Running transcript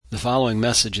following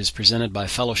message is presented by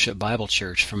Fellowship Bible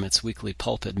Church from its weekly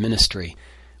pulpit ministry.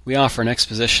 We offer an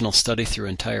expositional study through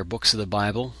entire books of the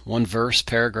Bible, one verse,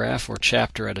 paragraph, or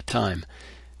chapter at a time.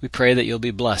 We pray that you'll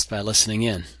be blessed by listening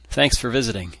in. Thanks for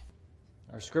visiting.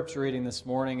 Our scripture reading this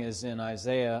morning is in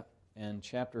Isaiah and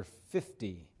chapter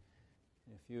 50.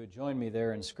 If you would join me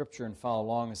there in scripture and follow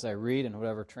along as I read in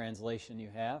whatever translation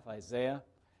you have, Isaiah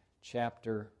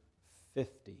chapter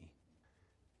 50.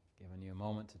 Giving you a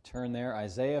moment to turn there.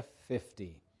 Isaiah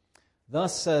 50.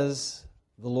 Thus says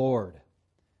the Lord,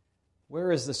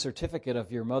 where is the certificate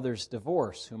of your mother's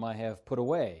divorce, whom I have put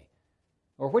away?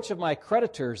 Or which of my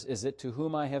creditors is it to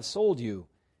whom I have sold you?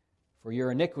 For your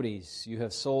iniquities you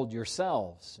have sold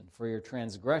yourselves, and for your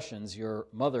transgressions your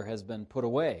mother has been put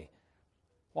away.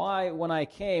 Why, when I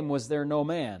came, was there no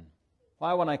man?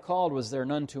 Why, when I called, was there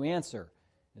none to answer?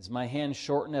 Is my hand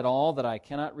shortened at all that I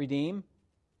cannot redeem?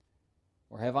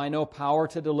 Or have I no power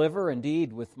to deliver?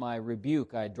 Indeed, with my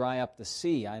rebuke I dry up the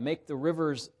sea. I make the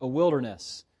rivers a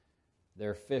wilderness.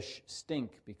 Their fish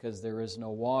stink because there is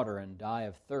no water and die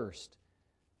of thirst.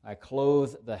 I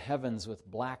clothe the heavens with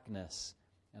blackness,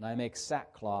 and I make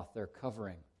sackcloth their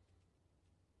covering.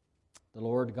 The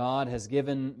Lord God has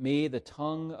given me the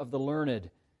tongue of the learned,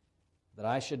 that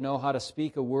I should know how to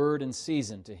speak a word in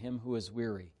season to him who is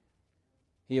weary.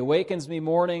 He awakens me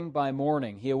morning by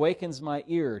morning. He awakens my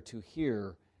ear to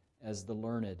hear as the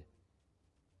learned.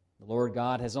 The Lord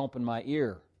God has opened my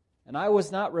ear, and I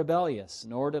was not rebellious,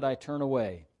 nor did I turn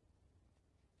away.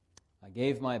 I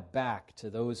gave my back to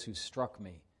those who struck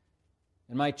me,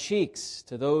 and my cheeks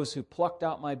to those who plucked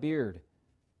out my beard.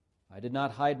 I did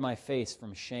not hide my face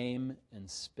from shame and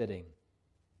spitting.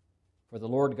 For the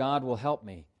Lord God will help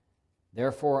me.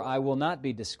 Therefore I will not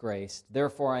be disgraced.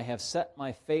 Therefore I have set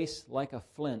my face like a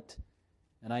flint,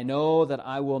 and I know that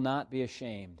I will not be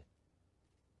ashamed.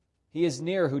 He is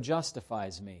near who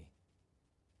justifies me.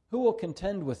 Who will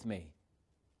contend with me?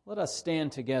 Let us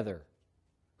stand together.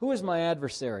 Who is my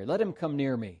adversary? Let him come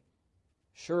near me.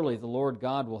 Surely the Lord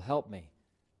God will help me.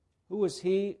 Who is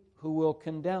he who will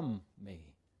condemn me?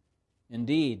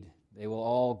 Indeed, they will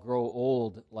all grow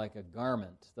old like a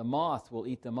garment. The moth will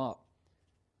eat them up.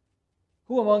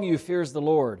 Who among you fears the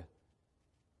Lord?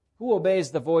 Who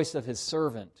obeys the voice of his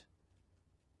servant?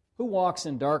 Who walks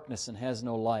in darkness and has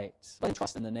no light? Let him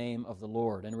trust in the name of the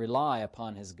Lord and rely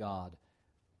upon his God.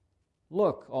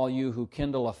 Look, all you who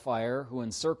kindle a fire, who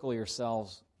encircle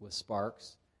yourselves with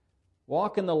sparks.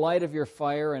 Walk in the light of your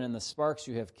fire and in the sparks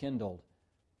you have kindled.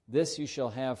 This you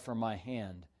shall have from my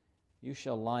hand. You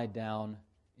shall lie down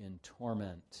in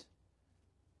torment.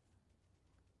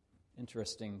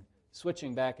 Interesting.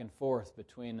 Switching back and forth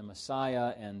between the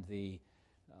Messiah and the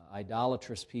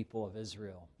idolatrous people of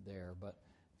Israel there. But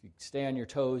if you stay on your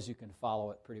toes, you can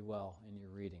follow it pretty well in your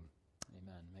reading.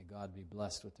 Amen. May God be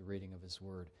blessed with the reading of His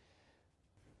Word.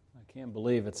 I can't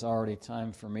believe it's already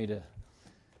time for me to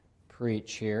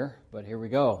preach here, but here we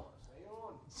go.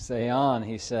 Say on,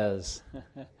 he says.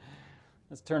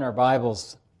 Let's turn our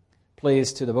Bibles,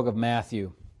 please, to the book of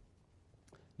Matthew.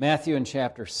 Matthew in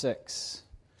chapter 6.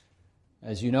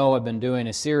 As you know, I've been doing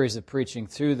a series of preaching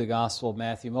through the Gospel of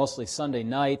Matthew, mostly Sunday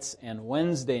nights and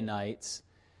Wednesday nights.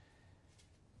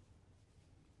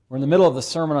 We're in the middle of the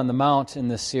Sermon on the Mount in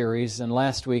this series, and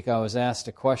last week I was asked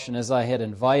a question, as I had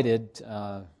invited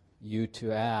you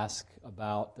to ask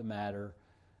about the matter,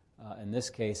 in this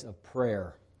case, of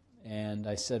prayer. And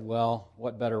I said, well,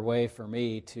 what better way for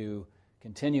me to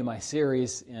continue my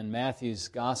series in Matthew's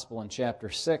Gospel in chapter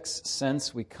 6,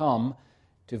 since we come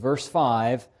to verse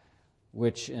 5,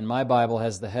 which in my Bible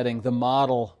has the heading, The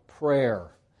Model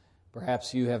Prayer.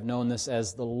 Perhaps you have known this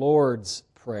as the Lord's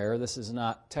Prayer. This is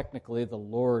not technically the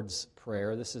Lord's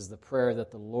Prayer. This is the prayer that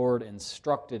the Lord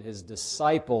instructed His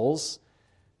disciples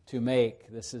to make.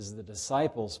 This is the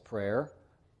disciples' prayer,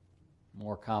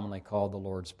 more commonly called the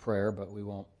Lord's Prayer, but we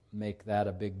won't make that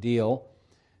a big deal.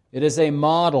 It is a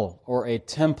model or a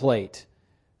template.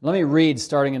 Let me read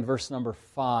starting in verse number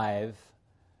 5.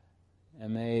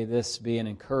 And may this be an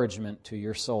encouragement to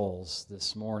your souls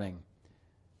this morning.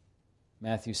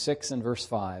 Matthew 6 and verse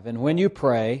 5. And when you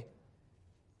pray,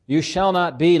 you shall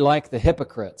not be like the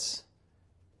hypocrites,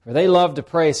 for they love to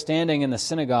pray standing in the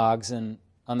synagogues and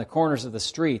on the corners of the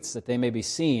streets, that they may be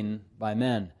seen by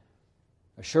men.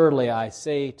 Assuredly, I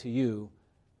say to you,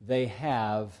 they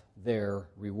have their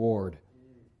reward.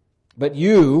 But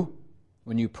you,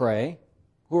 when you pray,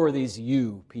 who are these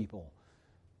you people?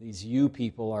 These you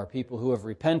people are people who have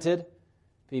repented,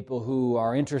 people who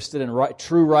are interested in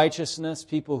true righteousness,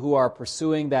 people who are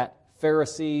pursuing that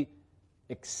Pharisee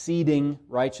exceeding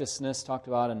righteousness talked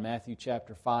about in Matthew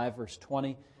chapter 5, verse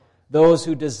 20. Those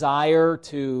who desire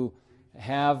to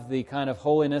have the kind of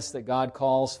holiness that God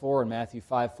calls for in Matthew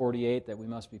 5:48, that we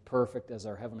must be perfect as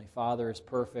our Heavenly Father is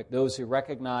perfect. Those who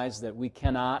recognize that we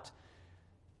cannot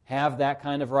have that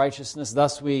kind of righteousness,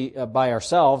 thus we, by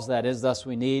ourselves, that is, thus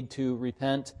we need to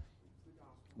repent.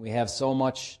 We have so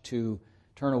much to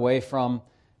turn away from,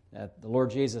 that the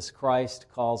Lord Jesus Christ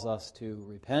calls us to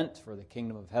repent, for the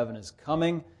kingdom of heaven is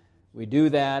coming. We do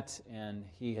that, and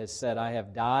He has said, I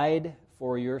have died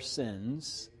for your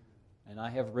sins, and I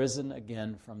have risen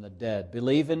again from the dead.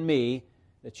 Believe in me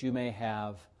that you may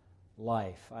have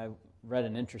life. I read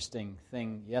an interesting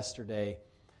thing yesterday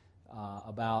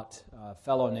about a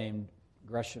fellow named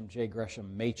J.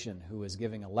 Gresham Machen, who was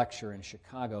giving a lecture in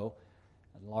Chicago,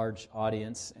 a large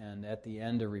audience, and at the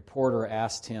end a reporter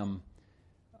asked him,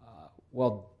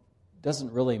 well,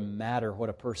 doesn't really matter what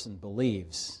a person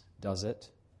believes, does it?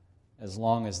 As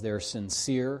long as they're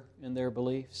sincere in their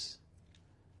beliefs?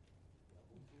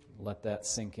 Let that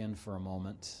sink in for a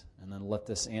moment, and then let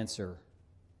this answer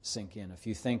sink in. If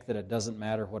you think that it doesn't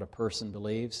matter what a person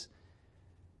believes,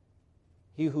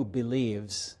 he who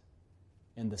believes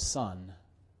in the Son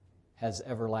has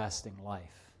everlasting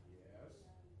life.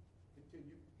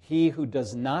 He who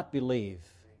does not believe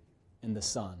in the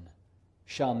Son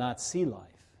shall not see life,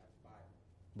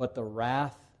 but the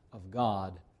wrath of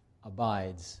God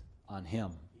abides on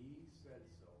him.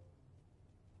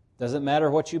 Does it matter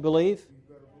what you believe?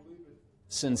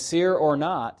 Sincere or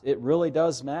not, it really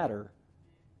does matter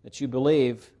that you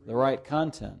believe the right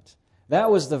content. That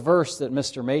was the verse that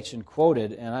Mr. Machen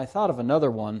quoted, and I thought of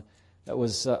another one that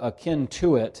was akin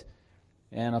to it,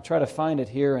 and I'll try to find it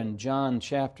here in John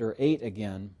chapter 8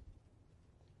 again.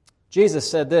 Jesus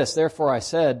said this, therefore I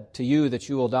said to you that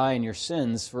you will die in your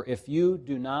sins, for if you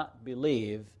do not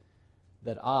believe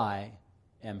that I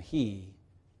am He,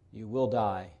 you will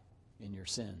die in your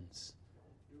sins.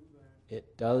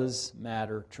 It does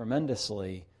matter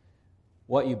tremendously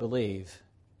what you believe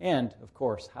and, of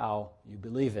course, how you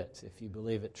believe it. If you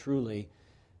believe it truly,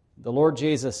 the Lord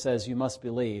Jesus says you must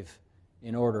believe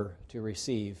in order to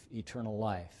receive eternal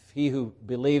life. He who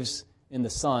believes in the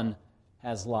Son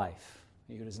has life.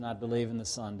 He who does not believe in the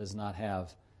Son does not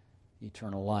have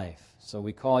eternal life. So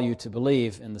we call you to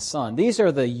believe in the Son. These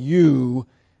are the you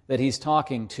that He's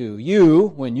talking to. You,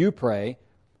 when you pray,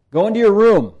 go into your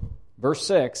room. Verse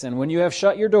 6, and when you have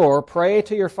shut your door, pray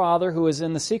to your Father who is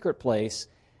in the secret place,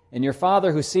 and your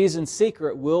Father who sees in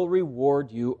secret will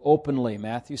reward you openly.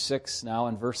 Matthew 6, now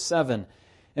in verse 7.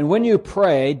 And when you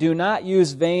pray, do not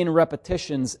use vain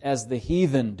repetitions as the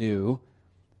heathen do,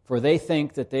 for they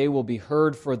think that they will be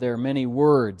heard for their many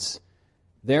words.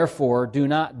 Therefore, do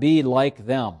not be like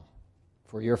them,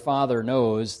 for your Father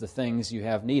knows the things you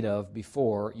have need of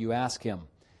before you ask Him.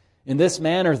 In this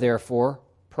manner, therefore,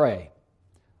 pray.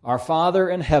 Our Father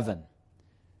in heaven,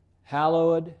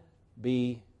 hallowed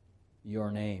be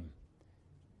your name.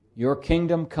 Your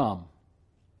kingdom come.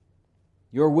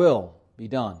 Your will be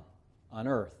done on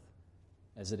earth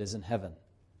as it is in heaven.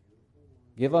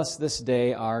 Give us this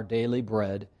day our daily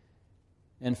bread,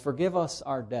 and forgive us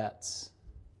our debts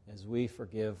as we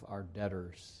forgive our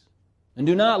debtors. And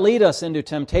do not lead us into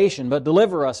temptation, but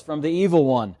deliver us from the evil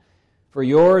one. For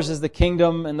yours is the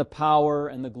kingdom and the power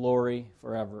and the glory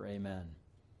forever. Amen.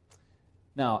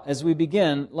 Now, as we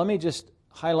begin, let me just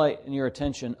highlight in your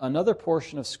attention another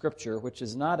portion of Scripture, which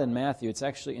is not in Matthew, it's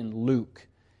actually in Luke.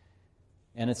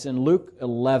 And it's in Luke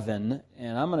 11,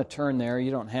 and I'm going to turn there.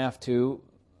 You don't have to,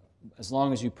 as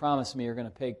long as you promise me you're going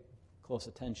to pay close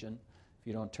attention if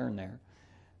you don't turn there.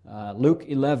 Luke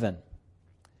 11.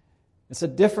 It's a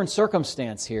different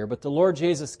circumstance here, but the Lord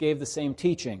Jesus gave the same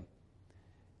teaching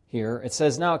here. It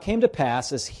says, now it came to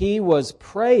pass, as He was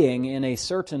praying in a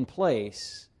certain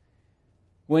place,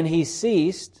 when He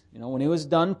ceased, when He was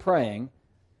done praying,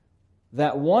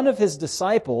 that one of His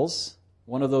disciples,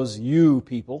 one of those you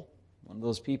people, one of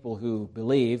those people who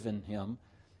believe in Him,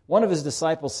 one of His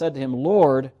disciples said to Him,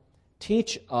 Lord,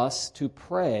 teach us to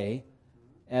pray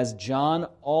as John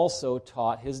also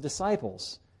taught his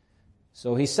disciples.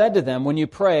 So He said to them, when you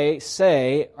pray,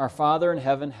 say, Our Father in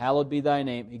heaven, hallowed be Thy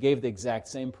name. He gave the exact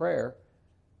same prayer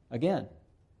again.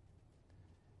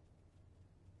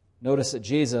 Notice that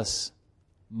Jesus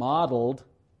modeled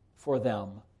for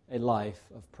them a life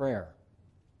of prayer.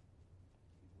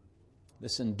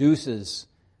 This induces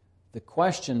the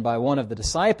question by one of the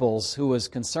disciples who was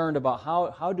concerned about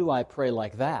how do I pray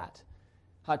like that?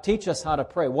 Teach us how to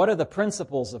pray. What are the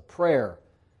principles of prayer?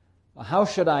 How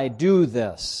should I do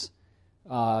this?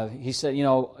 He said,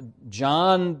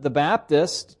 John the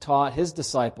Baptist taught his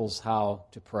disciples how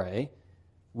to pray.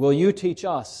 Will you teach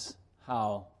us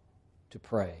how to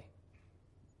pray?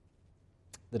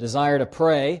 The desire to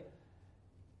pray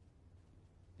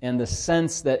and the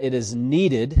sense that it is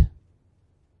needed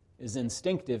is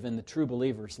instinctive in the true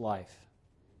believer's life.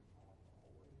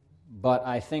 But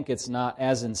I think it's not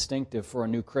as instinctive for a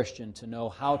new Christian to know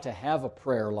how to have a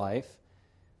prayer life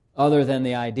other than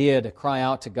the idea to cry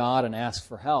out to God and ask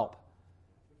for help.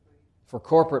 For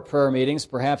corporate prayer meetings,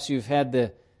 perhaps you've had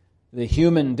the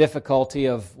human difficulty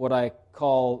of what I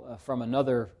call from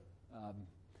another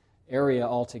area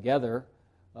altogether,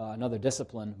 another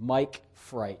discipline, mic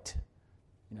fright.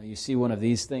 You see one of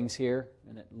these things here,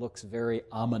 and it looks very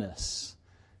ominous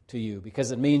to you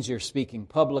because it means you're speaking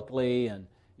publicly and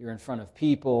you're in front of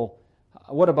people.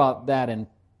 What about that in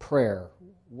prayer?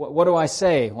 What do I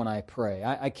say when I pray?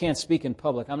 I can't speak in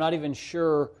public. I'm not even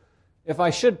sure if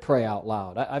I should pray out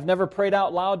loud. I've never prayed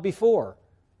out loud before.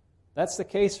 That's the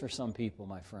case for some people,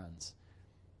 my friends.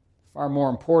 Far more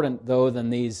important, though, than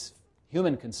these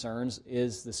human concerns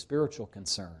is the spiritual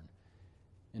concern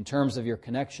in terms of your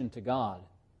connection to God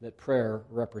that prayer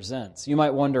represents. You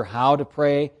might wonder how to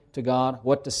pray to God,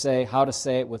 what to say, how to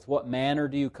say it, with what manner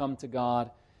do you come to God,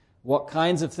 what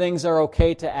kinds of things are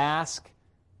okay to ask.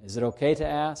 Is it okay to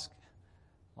ask?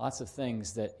 Lots of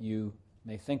things that you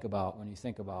may think about when you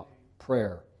think about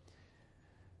prayer.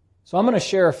 So I'm going to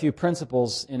share a few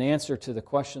principles in answer to the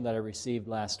question that I received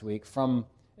last week from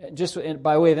just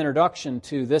by way of introduction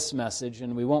to this message,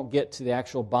 and we won't get to the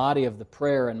actual body of the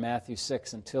prayer in Matthew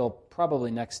 6 until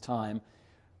probably next time.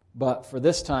 But for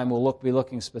this time, we'll be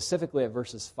looking specifically at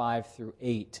verses 5 through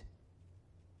 8.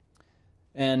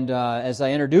 And as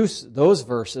I introduce those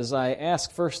verses, I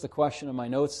ask first the question in my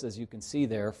notes, as you can see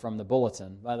there, from the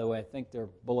bulletin. By the way, I think there are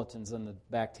bulletins on the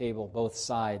back table, both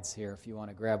sides here, if you want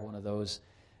to grab one of those.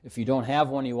 If you don't have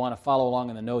one, you want to follow along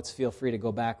in the notes, feel free to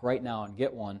go back right now and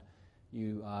get one.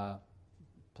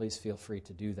 Please feel free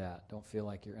to do that. Don't feel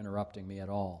like you're interrupting me at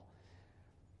all.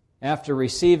 After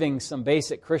receiving some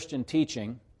basic Christian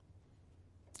teaching,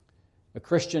 a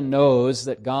Christian knows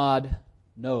that God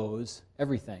knows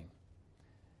everything.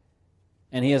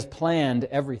 And He has planned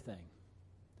everything.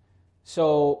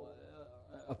 So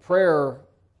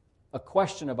a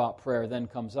question about prayer then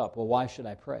comes up. Well, why should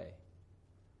I pray?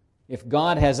 If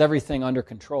God has everything under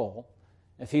control,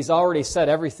 if He's already set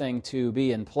everything to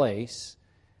be in place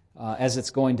as it's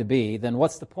going to be, then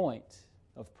what's the point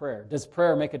of prayer? Does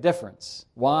prayer make a difference?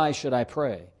 Why should I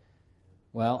pray?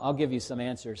 Well, I'll give you some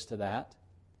answers to that.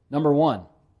 Number one,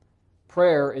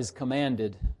 prayer is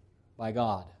commanded by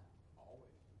God.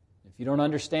 If you don't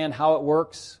understand how it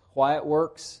works, why it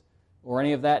works, or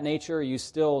any of that nature, you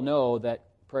still know that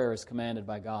prayer is commanded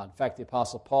by God. In fact, the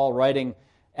Apostle Paul, writing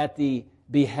at the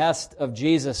behest of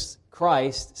Jesus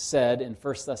Christ, said in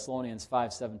 1 Thessalonians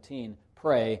 5:17,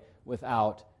 pray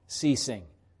without ceasing.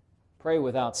 Pray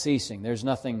without ceasing. There's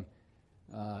nothing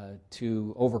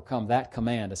to overcome that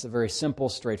command. It's a very simple,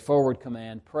 straightforward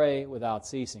command. Pray without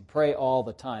ceasing. Pray all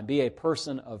the time. Be a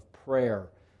person of prayer.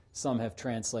 Some have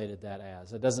translated that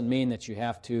as. It doesn't mean that you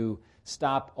have to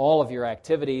stop all of your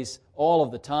activities all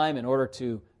of the time in order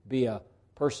to be a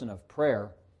person of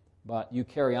prayer, but you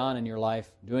carry on in your life,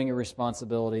 doing your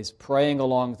responsibilities, praying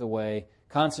along the way,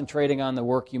 concentrating on the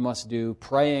work you must do,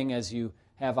 praying as you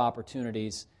have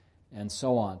opportunities, and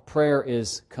so on. Prayer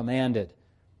is commanded.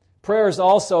 Prayer is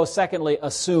also, secondly,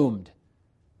 assumed.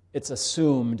 It's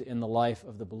assumed in the life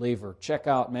of the believer. Check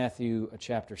out Matthew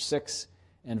chapter 6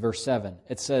 and verse 7.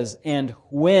 It says, and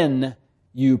when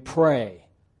you pray.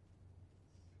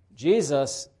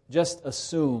 Jesus just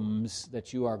assumes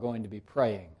that you are going to be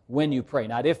praying when you pray.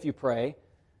 Not if you pray,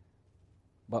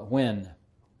 but when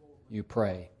you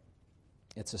pray.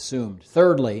 It's assumed.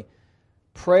 Thirdly,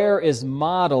 prayer is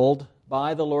modeled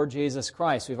by the Lord Jesus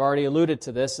Christ. We've already alluded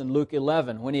to this in Luke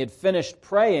 11. When He had finished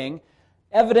praying,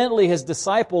 evidently His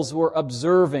disciples were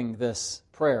observing this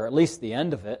prayer, at least the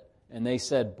end of it, and they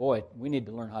said, boy, we need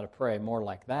to learn how to pray more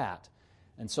like that.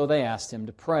 And so they asked Him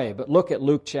to pray. But look at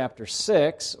Luke chapter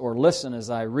 6, or listen as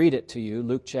I read it to you,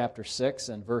 Luke chapter 6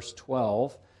 and verse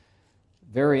 12.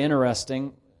 Very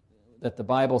interesting that the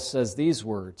Bible says these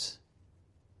words.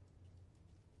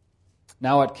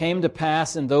 Now it came to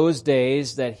pass in those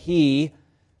days that He,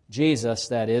 Jesus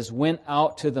that is, went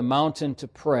out to the mountain to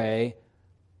pray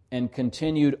and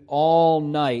continued all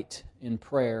night in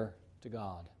prayer to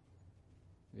God.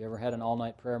 Have you ever had an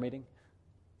all-night prayer meeting?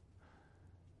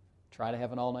 Try to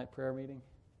have an all-night prayer meeting?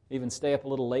 Even stay up a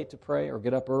little late to pray or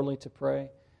get up early to pray?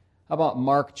 How about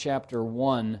Mark chapter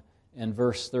 1 and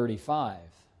verse 35?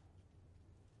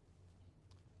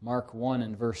 Mark 1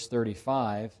 and verse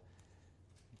 35.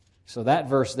 So that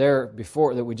verse there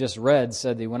before that we just read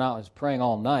said that He went out and was praying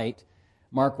all night.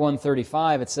 Mark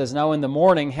 1:35, it says, now in the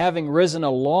morning, having risen a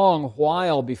long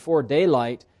while before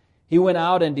daylight, He went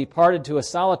out and departed to a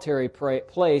solitary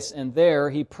place, and there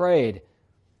he prayed.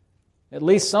 At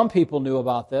least some people knew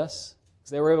about this,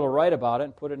 because they were able to write about it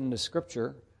and put it into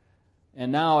Scripture.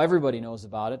 And now everybody knows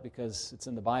about it because it's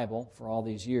in the Bible for all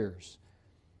these years.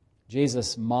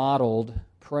 Jesus modeled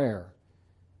prayer.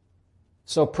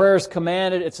 So prayer is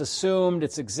commanded, it's assumed,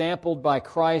 it's exampled by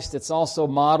Christ. It's also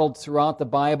modeled throughout the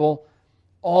Bible.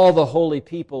 All the holy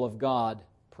people of God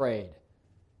prayed.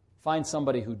 Find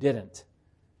somebody who didn't.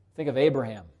 Think of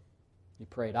Abraham. He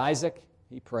prayed. Isaac,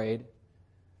 he prayed.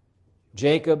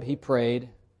 Jacob, he prayed.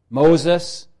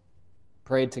 Moses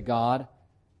prayed to God.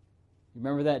 You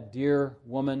remember that dear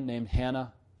woman named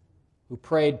Hannah who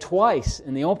prayed twice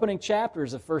in the opening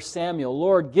chapters of 1 Samuel,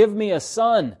 Lord, give me a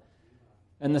son.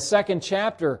 And the second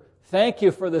chapter, thank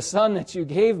you for the son that you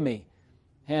gave me.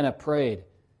 Hannah prayed.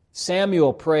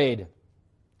 Samuel prayed. In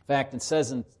fact, it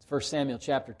says in 1 Samuel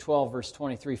chapter 12, verse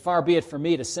 23, far be it from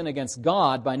me to sin against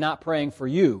God by not praying for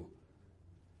you.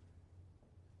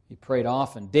 He prayed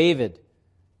often. David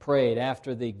prayed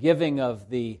after the giving of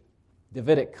the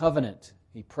Davidic covenant.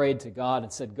 He prayed to God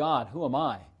and said, God, who am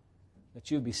I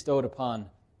that you bestowed upon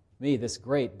me this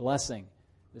great blessing,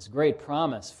 this great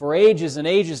promise for ages and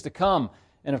ages to come?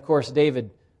 And of course,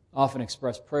 David often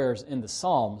expressed prayers in the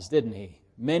Psalms, didn't he?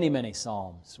 Many, many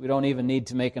Psalms. We don't even need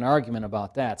to make an argument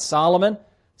about that. Solomon,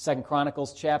 2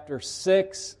 Chronicles chapter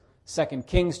 6, 2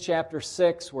 Kings chapter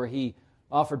 6, where he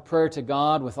offered prayer to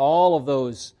God with all of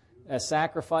those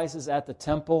sacrifices at the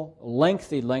temple.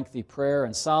 Lengthy, lengthy prayer.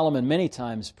 And Solomon many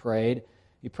times prayed.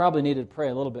 He probably needed to pray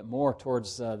a little bit more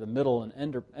towards the middle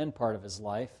and end part of his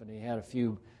life, and he had a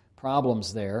few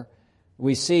problems there.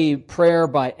 We see prayer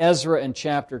by Ezra in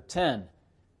chapter 10,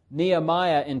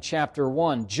 Nehemiah in chapter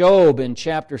 1, Job in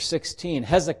chapter 16,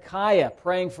 Hezekiah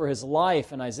praying for his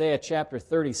life in Isaiah chapter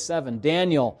 37,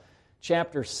 Daniel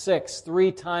chapter 6,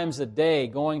 3 times a day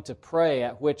going to pray,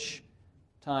 at which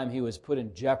time he was put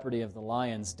in jeopardy of the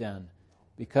lion's den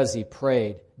because he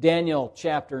prayed. Daniel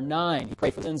chapter 9, he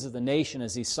prayed for the sins of the nation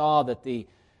as he saw that the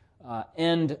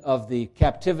end of the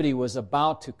captivity was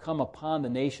about to come upon the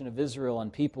nation of Israel,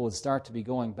 and people would start to be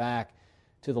going back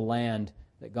to the land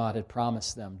that God had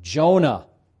promised them. Jonah,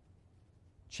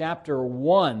 chapter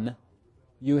 1,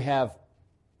 you have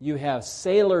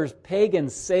sailors, pagan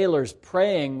sailors,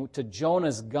 praying to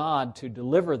Jonah's God to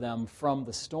deliver them from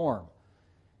the storm.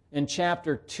 In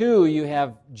chapter 2, you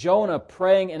have Jonah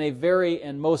praying in a very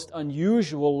and most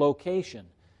unusual location,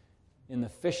 in the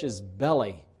fish's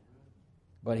belly.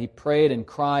 But he prayed and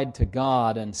cried to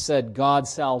God and said, God's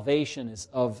salvation is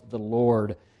of the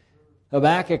Lord.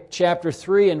 Habakkuk chapter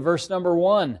 3 and verse number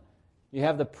 1, you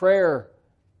have the prayer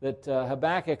that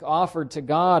Habakkuk offered to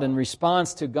God in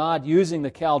response to God using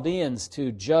the Chaldeans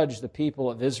to judge the people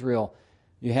of Israel.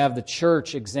 You have the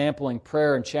church exempling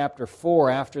prayer in chapter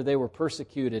 4 after they were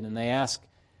persecuted, and they asked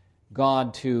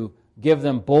God to give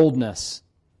them boldness.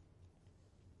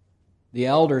 The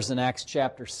elders in Acts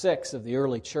chapter 6 of the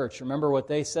early church, remember what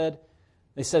they said?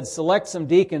 They said, select some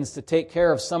deacons to take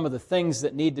care of some of the things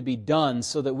that need to be done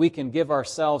so that we can give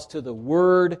ourselves to the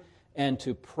Word and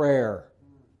to prayer.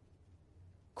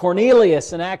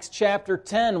 Cornelius in Acts chapter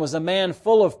 10 was a man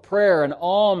full of prayer and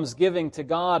alms giving to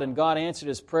God, and God answered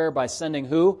his prayer by sending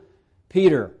who?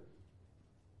 Peter.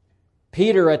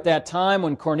 Peter, at that time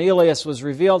when Cornelius was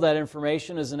revealed that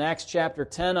information, is in Acts chapter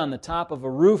 10 on the top of a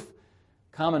roof,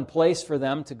 common place for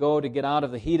them to go to get out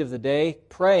of the heat of the day,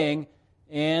 praying,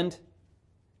 and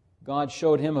God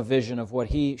showed him a vision of what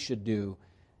he should do.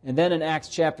 And then in Acts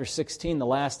chapter 16, the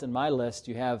last in my list,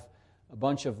 you have a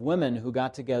bunch of women who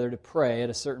got together to pray at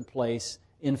a certain place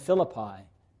in Philippi.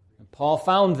 And Paul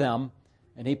found them,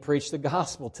 and he preached the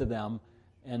gospel to them,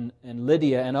 and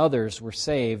Lydia and others were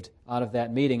saved out of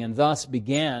that meeting, and thus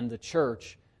began the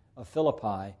church of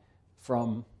Philippi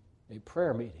from a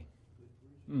prayer meeting.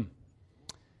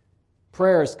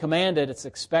 Prayer is commanded, it's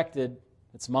expected,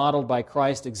 it's modeled by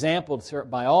Christ, exampled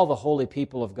by all the holy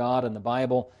people of God in the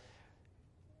Bible.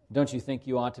 Don't you think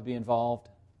you ought to be involved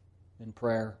in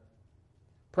prayer?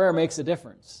 Prayer makes a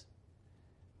difference,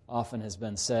 often has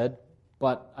been said,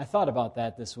 but I thought about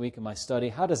that this week in my study.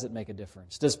 How does it make a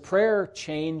difference? Does prayer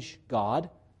change God?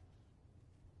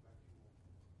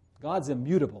 God's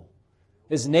immutable.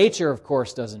 His nature, of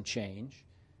course, doesn't change,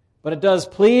 but it does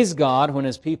please God when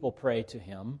His people pray to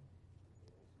Him.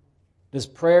 Does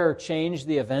prayer change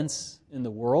the events in the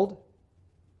world?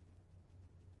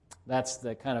 That's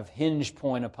the kind of hinge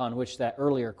point upon which that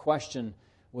earlier question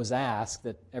was asked,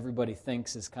 that everybody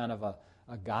thinks is kind of a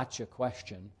gotcha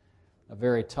question, a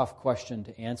very tough question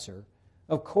to answer.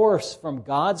 Of course, from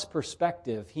God's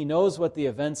perspective, He knows what the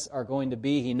events are going to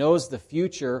be. He knows the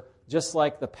future just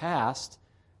like the past.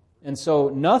 And so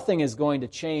nothing is going to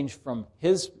change from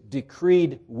His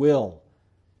decreed will.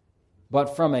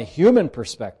 But from a human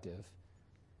perspective,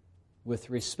 with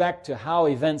respect to how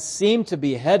events seem to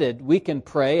be headed, we can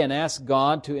pray and ask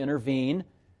God to intervene,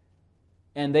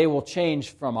 and they will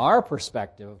change from our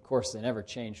perspective. Of course, they never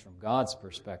change from God's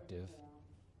perspective.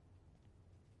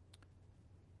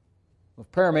 Well,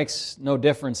 prayer makes no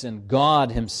difference in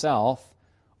God Himself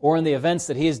or in the events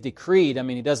that He has decreed. I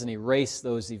mean, He doesn't erase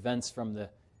those events from the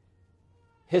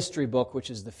history book, which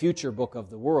is the future book of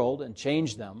the world, and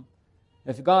change them.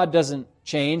 If God doesn't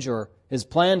change or His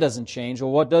plan doesn't change,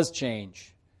 well, what does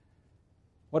change?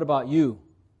 What about you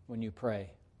when you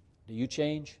pray? Do you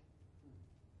change?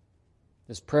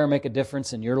 Does prayer make a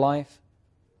difference in your life?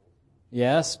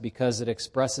 Yes, because it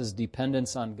expresses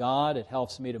dependence on God. It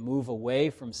helps me to move away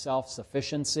from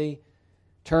self-sufficiency,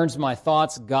 turns my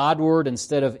thoughts Godward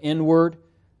instead of inward,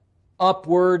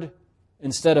 upward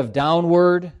instead of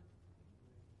downward.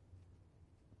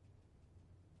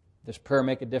 Does prayer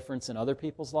make a difference in other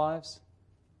people's lives?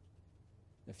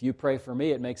 If you pray for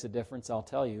me, it makes a difference, I'll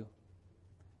tell you.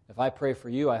 If I pray for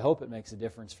you, I hope it makes a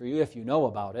difference for you if you know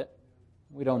about it.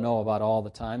 We don't know about all the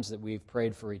times that we've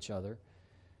prayed for each other.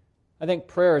 I think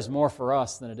prayer is more for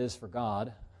us than it is for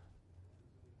God.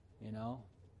 You know?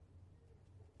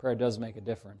 Prayer does make a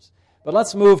difference. But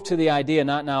let's move to the idea,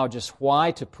 not now just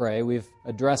why to pray. We've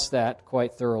addressed that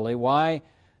quite thoroughly. Why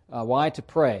to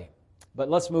pray? But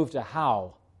let's move to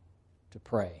how to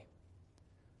pray.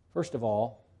 First of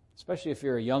all, especially if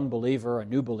you're a young believer, a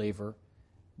new believer,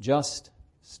 just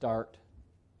start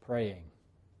praying.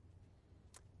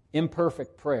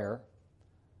 Imperfect prayer.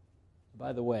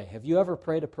 By the way, have you ever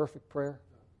prayed a perfect prayer?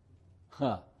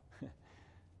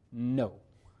 No.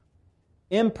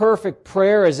 Imperfect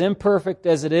prayer, as imperfect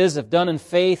as it is, if done in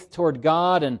faith toward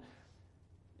God and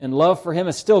love for Him,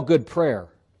 is still good prayer.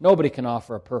 Nobody can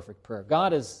offer a perfect prayer.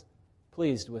 God is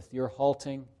pleased with your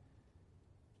halting,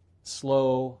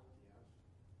 slow,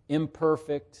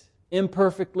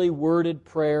 imperfectly worded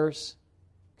prayers.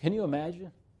 Can you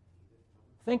imagine?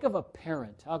 Think of a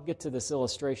parent. I'll get to this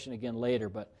illustration again later,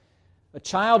 but a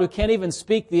child who can't even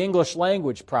speak the English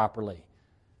language properly,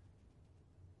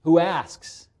 who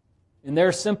asks, in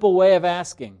their simple way of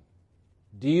asking,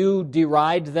 do you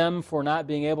deride them for not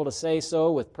being able to say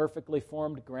so with perfectly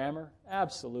formed grammar?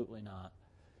 Absolutely not.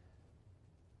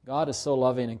 God is so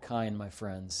loving and kind, my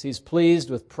friends. He's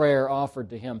pleased with prayer offered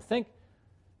to Him. Think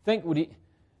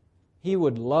He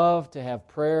would love to have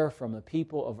prayer from the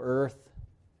people of earth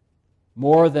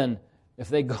more than if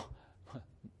they go,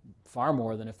 far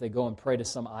more than if they go and pray to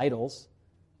some idols.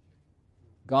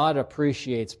 God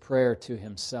appreciates prayer to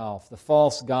Himself. The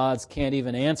false gods can't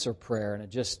even answer prayer, and it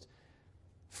just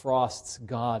frosts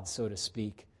God, so to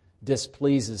speak,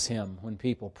 displeases Him when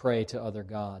people pray to other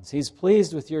gods. He's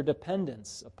pleased with your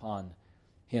dependence upon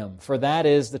Him, for that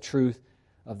is the truth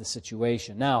of the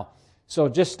situation. Now, so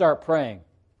just start praying.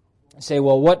 Say,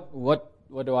 well,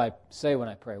 what do I say when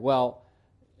I pray? Well,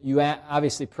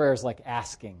 obviously prayer is like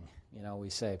asking. You know, we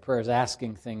say prayer is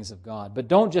asking things of God. But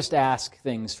don't just ask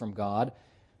things from God.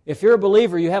 If you're a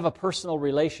believer, you have a personal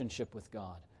relationship with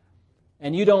God.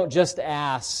 And you don't just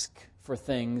ask for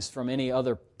things from any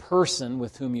other person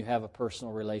with whom you have a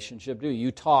personal relationship, do you?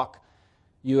 You talk,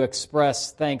 you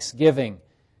express thanksgiving,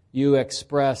 you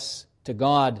express to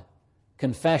God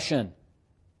confession,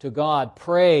 to God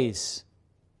praise,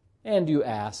 and you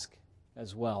ask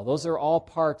as well. Those are all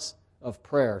parts of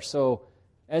prayer. So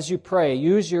as you pray,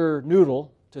 use your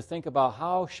noodle to think about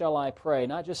how shall I pray,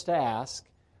 not just to ask,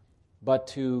 but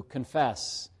to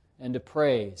confess and to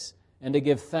praise and to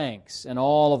give thanks and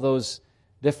all of those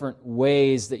different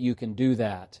ways that you can do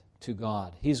that to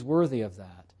God. He's worthy of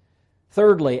that.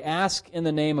 Thirdly, ask in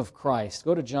the name of Christ.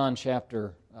 Go to John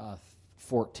chapter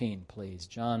 14, please.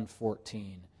 John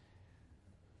 14.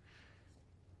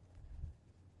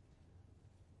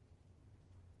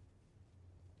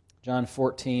 John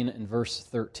 14 and verse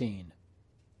 13.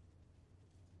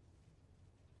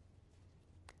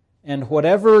 And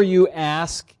whatever you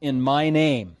ask in my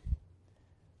name,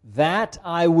 that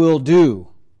I will do,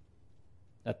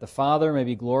 that the Father may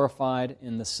be glorified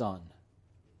in the Son.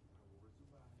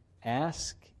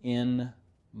 Ask in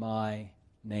my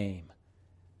name.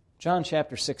 John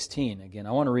chapter 16, again,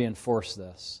 I want to reinforce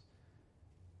this.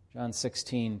 John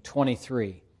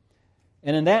 16:23.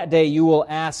 And in that day you will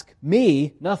ask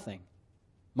me nothing.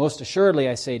 Most assuredly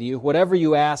I say to you, whatever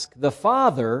you ask the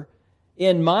Father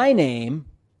in my name,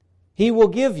 He will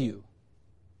give you.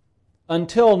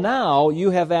 Until now you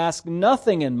have asked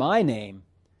nothing in my name.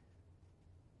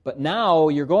 But now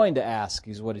you're going to ask,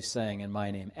 is what He's saying, in my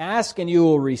name. Ask and you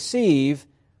will receive,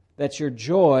 that your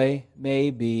joy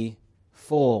may be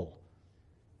full.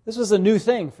 This was a new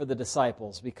thing for the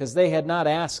disciples because they had not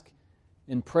asked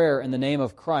in prayer in the name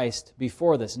of Christ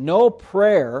before this. No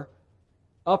prayer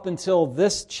up until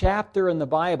this chapter in the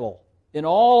Bible, in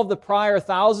all of the prior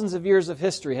thousands of years of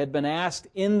history, had been asked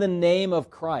in the name of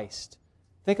Christ.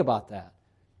 Think about that.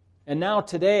 And now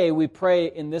today we pray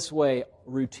in this way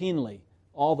routinely,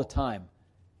 all the time.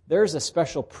 There's a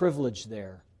special privilege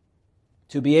there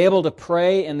to be able to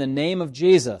pray in the name of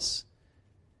Jesus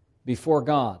before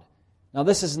God. Now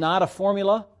this is not a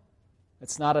formula.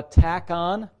 It's not a tack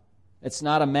on. It's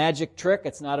not a magic trick.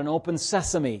 It's not an open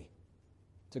sesame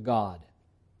to God.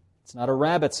 It's not a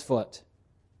rabbit's foot.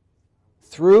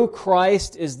 Through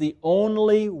Christ is the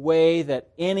only way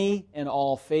that any and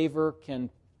all favor can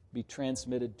be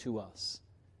transmitted to us.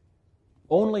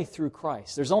 Only through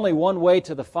Christ. There's only one way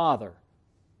to the Father,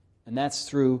 and that's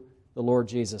through the Lord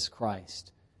Jesus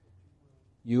Christ.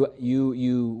 When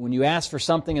you ask for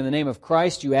something in the name of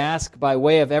Christ, you ask by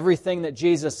way of everything that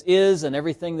Jesus is and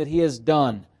everything that He has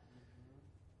done.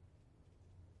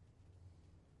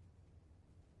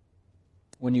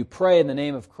 When you pray in the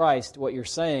name of Christ, what you're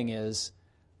saying is,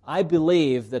 I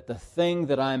believe that the thing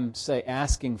that I'm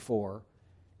asking for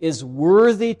is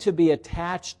worthy to be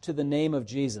attached to the name of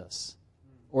Jesus.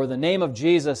 Or the name of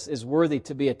Jesus is worthy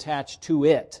to be attached to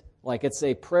it. Like it's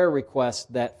a prayer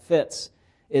request that fits,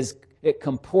 it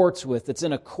comports with, it's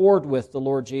in accord with the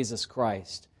Lord Jesus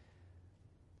Christ.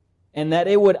 And that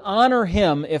it would honor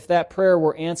Him if that prayer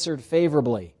were answered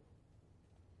favorably.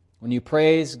 When you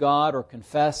praise God or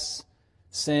confess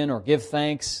sin or give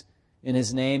thanks in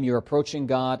His name, you're approaching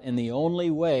God in the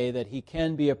only way that He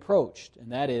can be approached,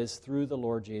 and that is through the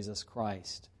Lord Jesus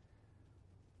Christ.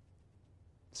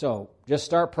 So, just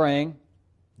start praying.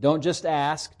 Don't just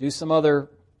ask. Do some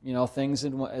other things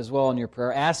as well in your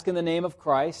prayer. Ask in the name of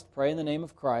Christ. Pray in the name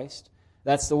of Christ.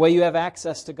 That's the way you have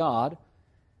access to God.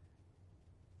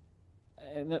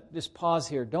 And just pause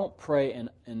here. Don't pray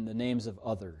in the names of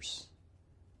others.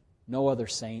 No other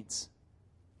saints.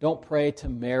 Don't pray to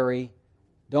Mary.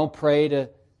 Don't pray to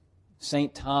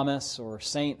St. Thomas or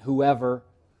Saint whoever.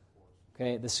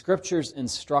 Okay, the Scriptures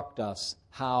instruct us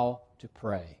how to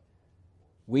pray.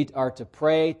 We are to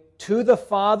pray to the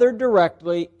Father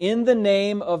directly in the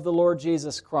name of the Lord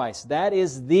Jesus Christ. That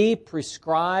is the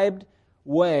prescribed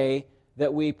way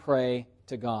that we pray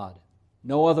to God.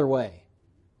 No other way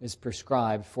is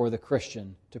prescribed for the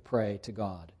Christian to pray to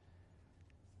God.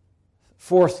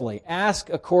 Fourthly, ask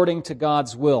according to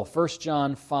God's will. 1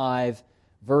 John 5,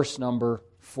 verse number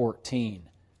 14.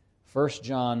 1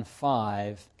 John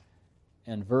 5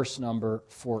 and verse number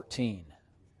 14.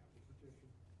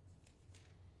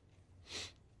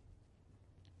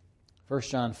 1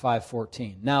 John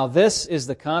 5:14. Now this is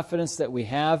the confidence that we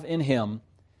have in Him,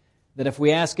 that if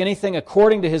we ask anything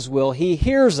according to His will, He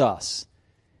hears us.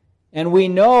 And we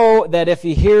know that if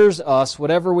He hears us,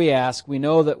 whatever we ask, we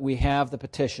know that we have the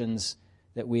petitions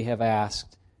that we have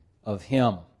asked of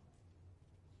Him.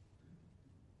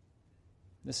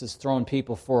 This has thrown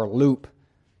people for a loop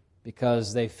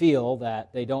because they feel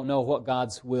that they don't know what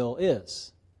God's will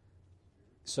is.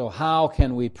 So how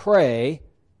can we pray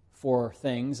for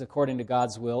things according to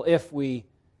God's will if we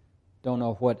don't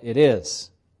know what it is?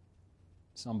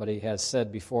 Somebody has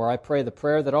said before, I pray the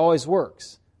prayer that always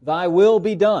works. Thy will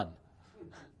be done.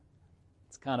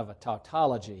 It's kind of a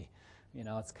tautology.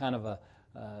 It's kind of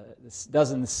this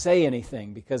doesn't say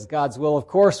anything because God's will, of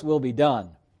course, will be done.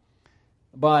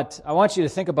 But I want you to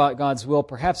think about God's will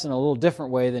perhaps in a little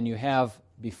different way than you have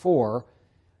before.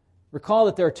 Recall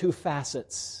that there are two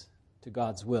facets to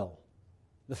God's will.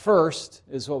 The first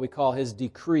is what we call His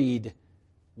decreed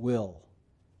will.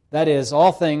 That is,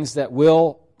 all things that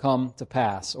will come to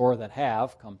pass, or that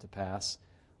have come to pass,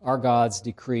 are God's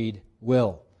decreed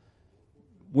will.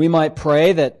 We might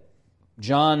pray that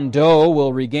John Doe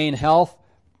will regain health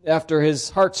after his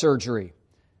heart surgery.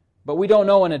 But we don't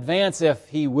know in advance if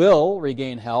he will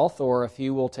regain health or if he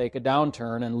will take a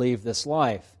downturn and leave this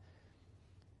life.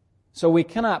 So we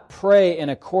cannot pray in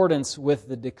accordance with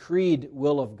the decreed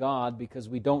will of God because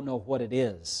we don't know what it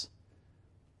is.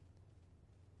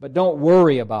 But don't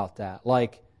worry about that.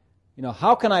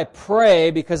 How can I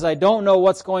pray because I don't know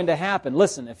what's going to happen?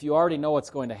 Listen, if you already know what's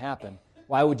going to happen,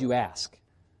 why would you ask?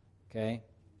 Okay?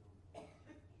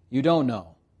 You don't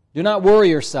know. Do not worry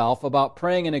yourself about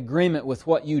praying in agreement with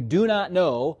what you do not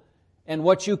know and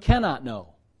what you cannot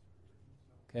know.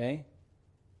 Okay?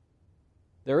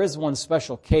 There is one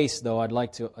special case, though, I'd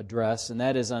like to address, and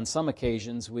that is on some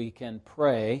occasions we can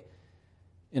pray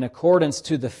in accordance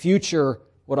to the future,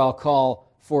 what I'll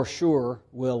call for sure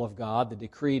will of God, the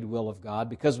decreed will of God,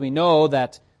 because we know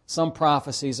that some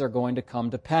prophecies are going to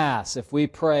come to pass. If we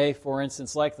pray, for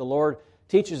instance, like the Lord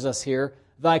teaches us here,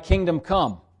 thy kingdom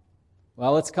come.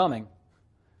 Well, it's coming.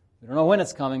 We don't know when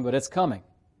it's coming, but it's coming.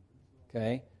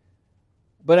 Okay?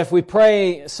 But if we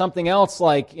pray something else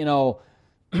like,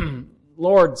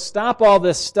 Lord, stop all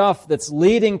this stuff that's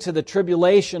leading to the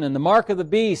tribulation and the mark of the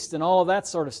beast and all of that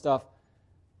sort of stuff,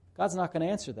 God's not going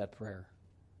to answer that prayer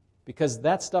because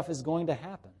that stuff is going to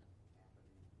happen.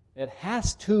 It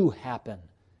has to happen.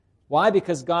 Why?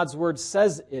 Because God's Word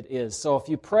says it is. So if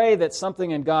you pray that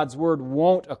something in God's Word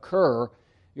won't occur,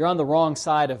 you're on the wrong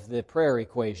side of the prayer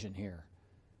equation here.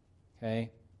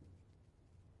 Okay?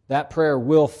 That prayer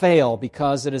will fail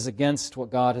because it is against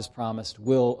what God has promised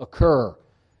will occur.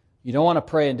 You don't want to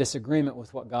pray in disagreement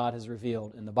with what God has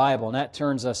revealed in the Bible. And that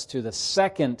turns us to the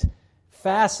second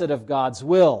facet of God's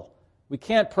will. We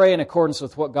can't pray in accordance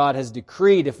with what God has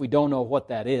decreed if we don't know what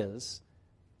that is.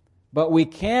 But we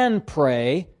can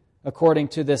pray according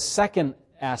to this second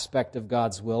aspect of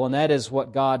God's will, and that is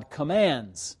what God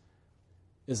commands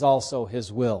is also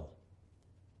His will.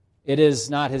 It is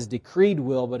not His decreed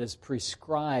will, but His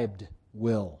prescribed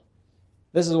will.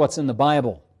 This is what's in the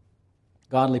Bible.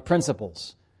 Godly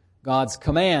principles, God's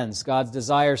commands, God's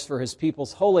desires for His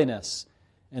people's holiness,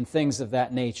 and things of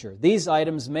that nature. These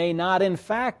items may not in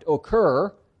fact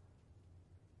occur,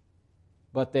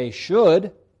 but they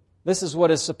should. This is what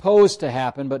is supposed to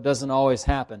happen, but doesn't always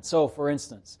happen. So, for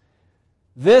instance,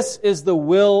 this is the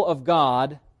will of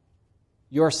God,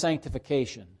 your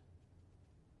sanctification.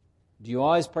 Do you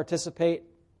always participate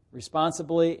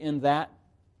responsibly in that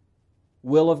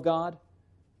will of God?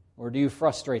 Or do you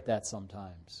frustrate that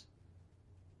sometimes?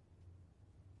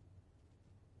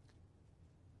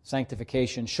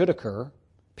 Sanctification should occur.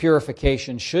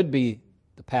 Purification should be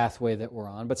the pathway that we're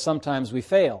on, but sometimes we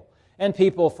fail. And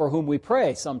people for whom we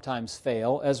pray sometimes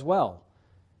fail as well,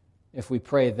 if we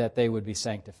pray that they would be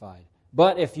sanctified.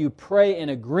 But if you pray in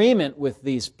agreement with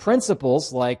these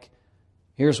principles, like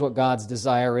here's what God's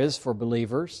desire is for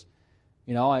believers.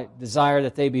 I desire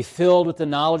that they be filled with the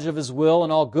knowledge of His will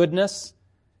and all goodness,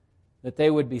 that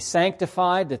they would be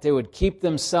sanctified, that they would keep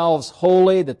themselves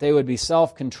holy, that they would be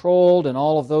self-controlled, and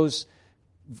all of those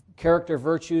character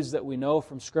virtues that we know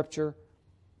from Scripture.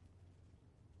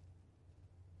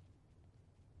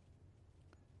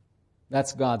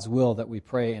 That's God's will that we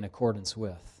pray in accordance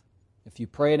with. If you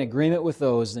pray in agreement with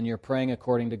those, then you're praying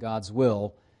according to God's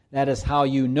will. That is how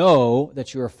you know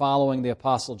that you are following the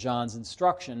Apostle John's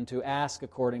instruction to ask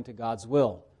according to God's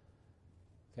will.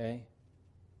 Okay?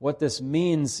 What this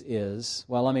means is,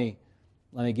 well, let me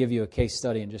give you a case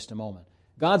study in just a moment.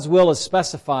 God's will is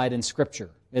specified in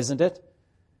Scripture, isn't it?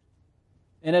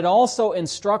 And it also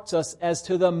instructs us as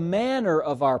to the manner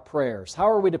of our prayers. How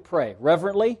are we to pray?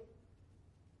 Reverently?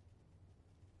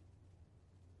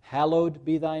 Hallowed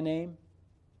be thy name.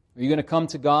 Are you going to come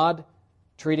to God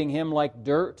treating Him like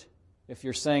dirt if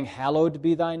you're saying, hallowed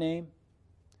be thy name?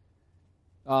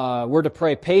 We're to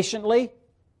pray patiently.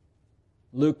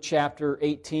 Luke chapter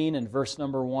 18 and verse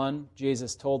number 1,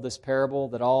 Jesus told this parable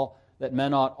that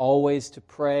men ought always to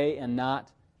pray and not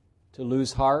to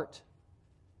lose heart.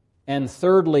 And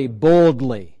thirdly,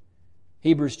 boldly.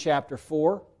 Hebrews chapter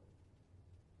 4,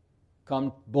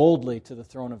 come boldly to the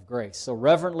throne of grace. So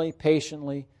reverently,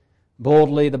 patiently,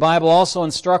 boldly. The Bible also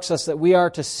instructs us that we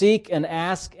are to seek and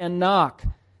ask and knock.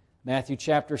 Matthew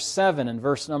chapter 7 and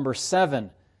verse number 7.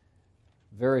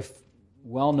 Very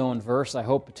well-known verse, I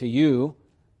hope, to you.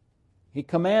 He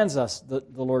commands us, the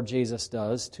Lord Jesus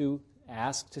does, to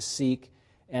ask, to seek,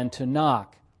 and to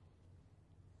knock.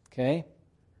 Okay?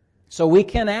 So we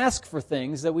can ask for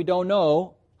things that we don't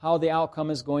know how the outcome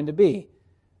is going to be.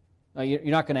 Now, you're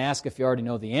not going to ask if you already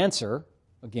know the answer,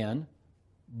 again,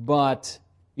 but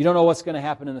you don't know what's going to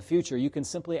happen in the future. You can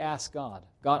simply ask God.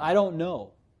 God, I don't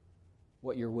know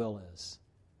what your will is.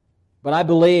 But I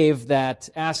believe that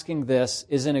asking this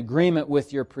is in agreement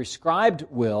with your prescribed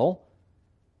will,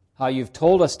 how you've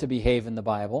told us to behave in the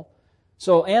Bible.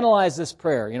 So analyze this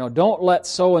prayer. Don't let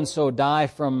so-and-so die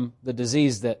from the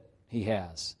disease that he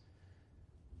has.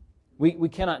 We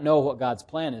cannot know what God's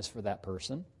plan is for that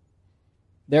person.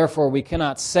 Therefore, we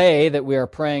cannot say that we are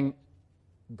praying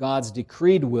God's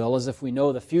decreed will as if we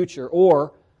know the future,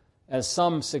 or, as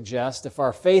some suggest, if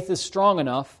our faith is strong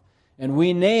enough and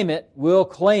we name it, we'll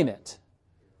claim it.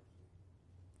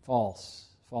 False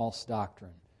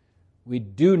doctrine. We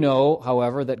do know,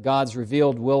 however, that God's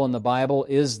revealed will in the Bible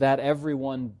is that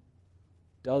everyone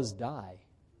does die,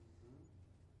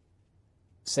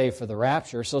 save for the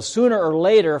rapture. So sooner or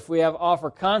later, if we offer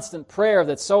constant prayer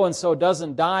that so-and-so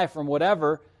doesn't die from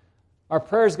whatever, our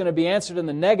prayer is going to be answered in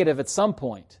the negative at some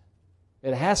point.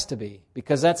 It has to be,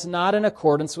 because that's not in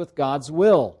accordance with God's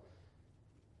will.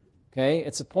 Okay?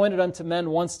 It's appointed unto men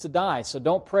once to die. So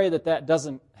don't pray that that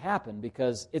doesn't happen,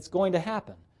 because it's going to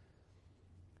happen.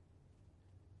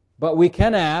 But we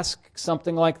can ask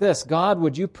something like this: God,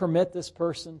 would you permit this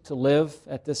person to live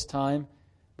at this time?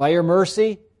 By your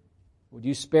mercy, would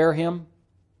you spare him?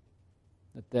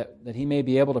 That he may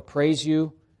be able to praise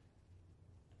you,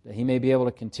 that he may be able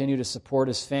to continue to support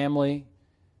his family,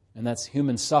 and that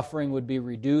human suffering would be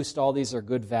reduced. All these are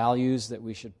good values that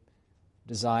we should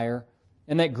desire.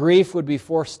 And that grief would be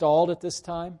forestalled at this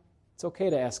time. It's okay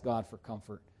to ask God for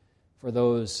comfort for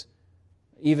those,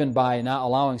 even by not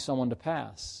allowing someone to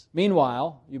pass.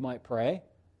 Meanwhile, you might pray,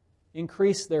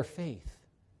 increase their faith.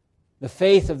 The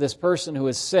faith of this person who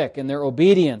is sick, and their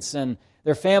obedience, and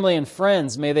their family and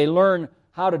friends. May they learn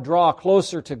how to draw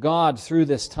closer to God through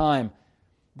this time.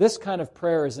 This kind of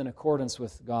prayer is in accordance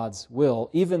with God's will,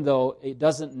 even though it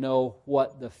doesn't know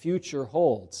what the future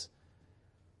holds.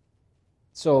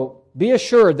 So be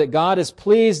assured that God is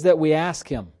pleased that we ask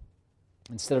Him.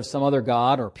 Instead of some other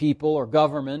God or people or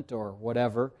government or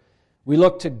whatever, we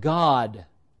look to God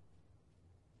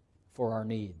for our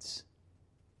needs.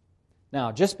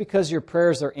 Now, just because your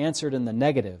prayers are answered in the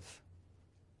negative,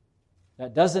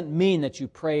 that doesn't mean that you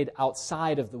prayed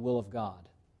outside of the will of God.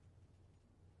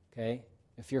 Okay?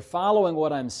 If you're following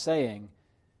what I'm saying,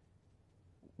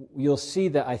 you'll see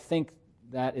that I think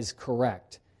that is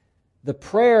correct. The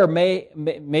prayer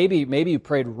maybe you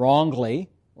prayed wrongly,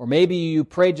 or maybe you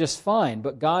prayed just fine,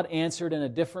 but God answered in a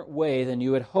different way than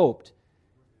you had hoped.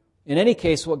 In any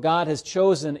case, what God has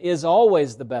chosen is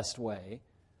always the best way.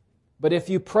 But if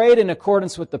you prayed in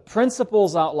accordance with the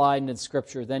principles outlined in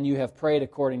Scripture, then you have prayed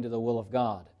according to the will of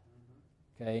God.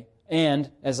 Okay?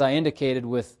 And, as I indicated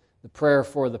with the prayer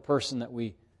for the person that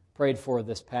we prayed for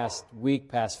this past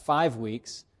 5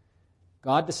 weeks,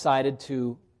 God decided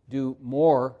to do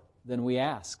more than we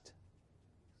asked.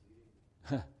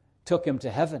 Took him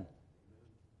to heaven.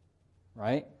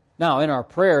 Right? Now, in our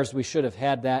prayers, we should have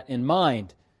had that in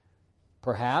mind.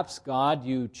 Perhaps, God,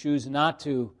 you choose not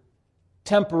to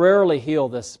temporarily heal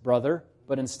this brother,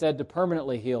 but instead to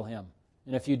permanently heal him.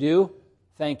 And if you do,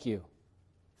 thank you.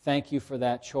 Thank you for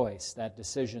that choice, that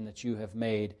decision that you have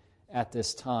made at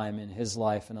this time in his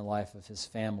life and the life of his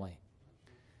family.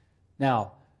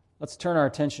 Now, let's turn our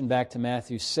attention back to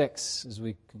Matthew 6 as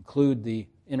we conclude the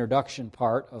introduction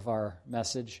part of our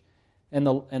message. And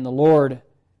the Lord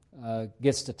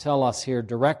gets to tell us here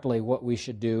directly what we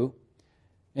should do.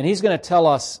 And He's going to tell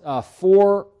us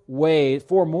four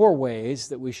more ways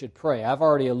that we should pray. I've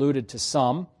already alluded to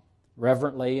some,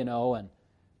 reverently, and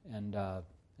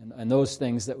those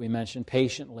things that we mentioned,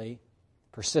 patiently,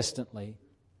 persistently,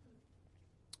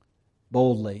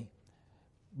 boldly.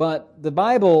 But the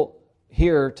Bible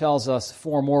here tells us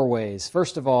four more ways.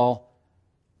 First of all,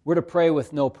 we're to pray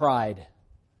with no pride.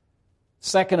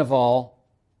 Second of all,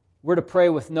 we're to pray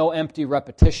with no empty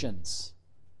repetitions.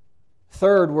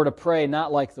 Third, we're to pray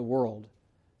not like the world.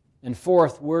 And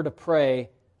fourth, we're to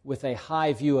pray with a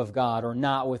high view of God, or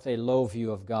not with a low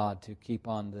view of God, to keep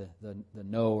on the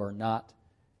no or not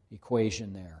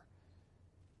equation there.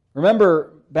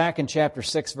 Remember back in chapter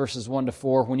 6, verses 1 to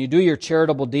 4, when you do your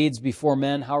charitable deeds before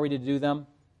men, how are we to do them?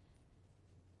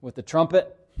 With the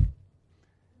trumpet?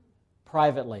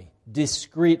 Privately,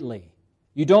 discreetly.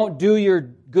 You don't do your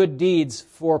good deeds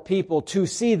for people to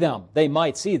see them. They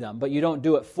might see them, but you don't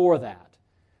do it for that.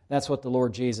 That's what the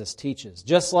Lord Jesus teaches.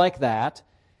 Just like that,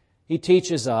 He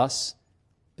teaches us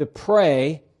to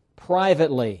pray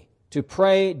privately, to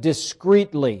pray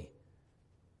discreetly.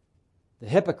 The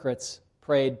hypocrites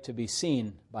prayed to be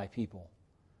seen by people.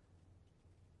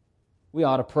 We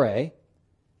ought to pray,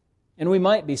 and we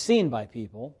might be seen by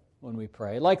people when we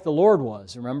pray, like the Lord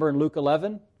was. Remember in Luke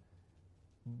 11?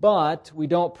 But we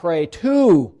don't pray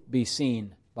to be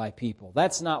seen by people.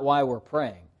 That's not why we're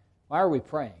praying. Why are we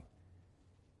praying?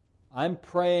 I'm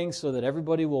praying so that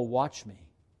everybody will watch me.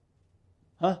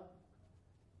 Huh?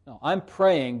 No, I'm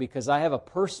praying because I have a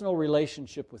personal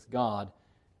relationship with God,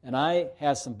 and I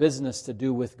have some business to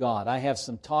do with God. I have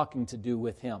some talking to do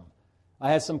with Him.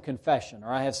 I have some confession,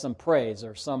 or I have some praise,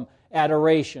 or some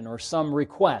adoration, or some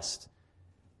request,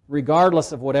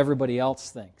 regardless of what everybody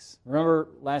else thinks. Remember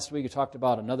last week we talked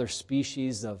about another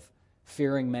species of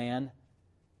fearing man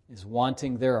is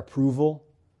wanting their approval.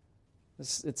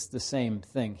 It's the same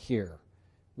thing here.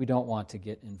 We don't want to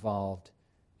get involved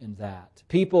in that.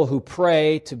 People who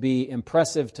pray to be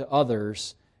impressive to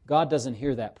others, God doesn't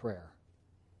hear that prayer,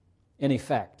 in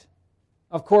effect.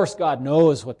 Of course, God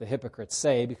knows what the hypocrites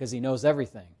say because He knows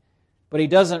everything. But He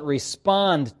doesn't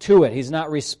respond to it. He's not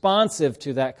responsive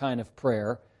to that kind of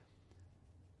prayer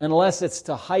unless it's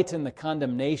to heighten the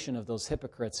condemnation of those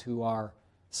hypocrites who are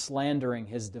slandering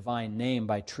His divine name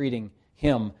by treating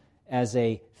Him as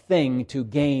a thing to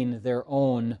gain their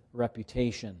own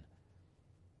reputation.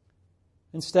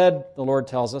 Instead, the Lord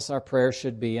tells us our prayers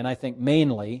should be, and I think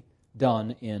mainly,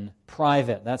 done in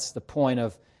private. That's the point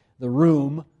of the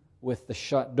room with the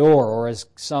shut door, or as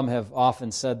some have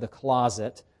often said, the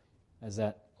closet, as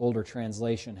that older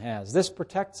translation has. This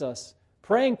protects us.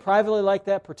 Praying privately like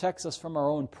that protects us from our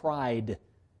own pride,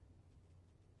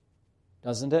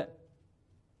 doesn't it?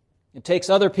 It takes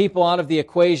other people out of the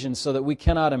equation so that we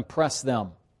cannot impress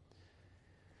them.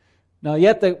 Now,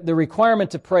 yet the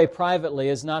requirement to pray privately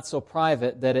is not so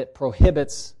private that it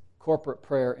prohibits corporate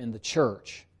prayer in the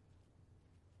church.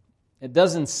 It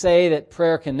doesn't say that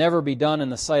prayer can never be done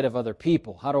in the sight of other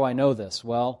people. How do I know this?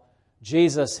 Well,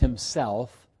 Jesus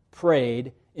Himself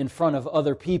prayed in front of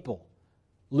other people.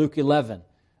 Luke 11,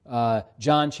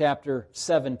 John chapter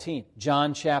 17,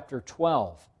 John chapter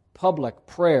 12, public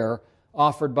prayer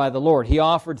offered by the Lord. He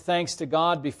offered thanks to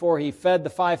God before He fed the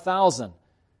 5,000.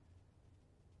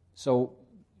 So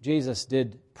Jesus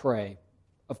did pray.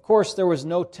 Of course, there was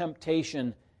no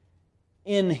temptation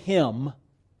in Him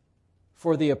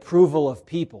for the approval of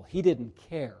people. He didn't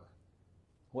care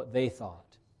what they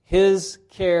thought. His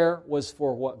care was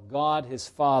for what God, His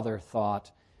Father,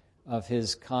 thought of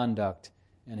His conduct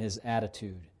and His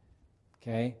attitude.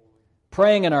 Okay?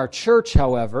 Praying in our church,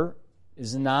 however,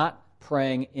 is not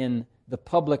praying in the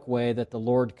public way that the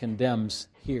Lord condemns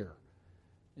here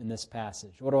in this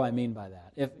passage. What do I mean by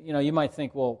that? If you might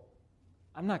think, well,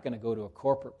 I'm not going to go to a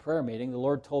corporate prayer meeting. The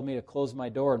Lord told me to close my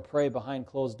door and pray behind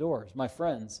closed doors. My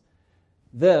friends,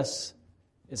 this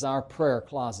is our prayer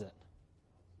closet.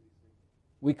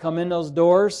 We come in those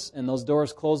doors, and those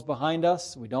doors close behind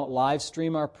us. We don't live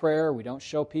stream our prayer. We don't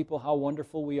show people how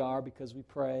wonderful we are because we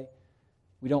pray.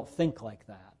 We don't think like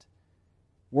that.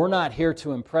 We're not here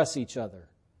to impress each other.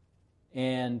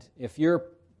 And if you're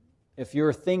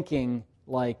thinking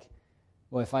like,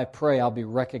 well, if I pray, I'll be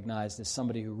recognized as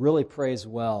somebody who really prays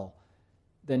well,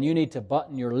 then you need to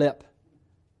button your lip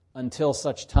until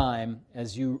such time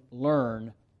as you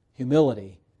learn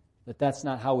humility, that that's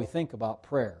not how we think about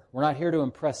prayer. We're not here to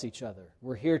impress each other.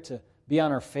 We're here to be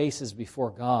on our faces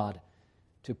before God,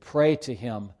 to pray to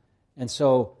Him. And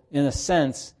so, in a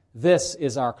sense, this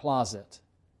is our closet.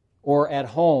 Or at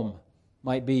home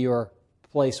might be your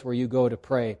place where you go to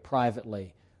pray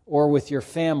privately, or with your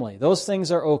family. Those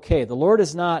things are okay. The Lord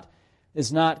is not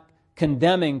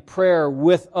condemning prayer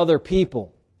with other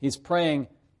people. He's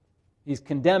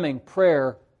condemning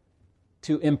prayer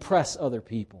to impress other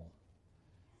people.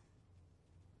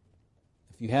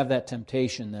 If you have that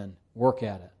temptation, then work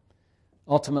at it.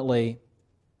 Ultimately,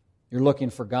 you're looking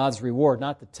for God's reward,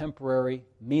 not the temporary,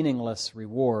 meaningless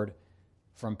reward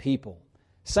from people.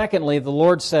 Secondly, the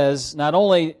Lord says not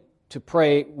only to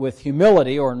pray with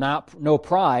humility or no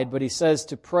pride, but He says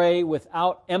to pray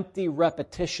without empty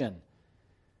repetition.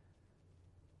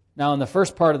 Now, in the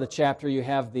first part of the chapter, you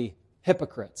have the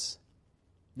hypocrites.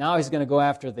 Now He's going to go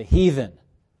after the heathen.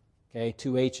 Okay,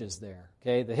 2 H's there.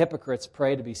 Okay, the hypocrites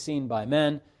pray to be seen by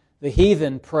men. The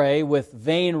heathen pray with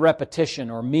vain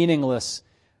repetition or meaningless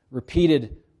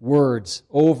repeated words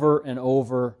over and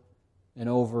over and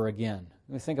over again.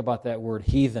 When we think about that word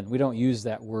heathen, we don't use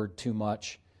that word too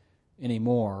much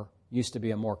anymore. It used to be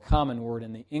a more common word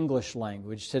in the English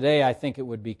language. Today, I think it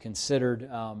would be considered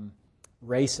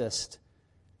racist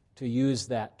to use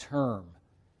that term.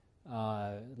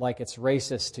 Like it's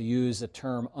racist to use a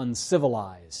term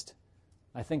uncivilized.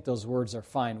 I think those words are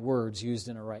fine words used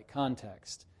in a right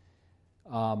context.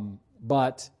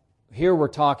 But here we're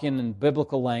talking in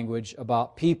biblical language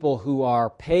about people who are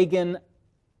pagan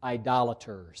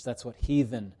idolaters. That's what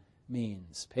heathen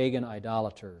means, pagan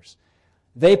idolaters.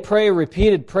 They pray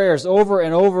repeated prayers over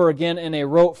and over again in a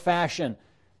rote fashion.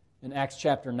 In Acts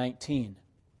chapter 19,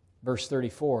 verse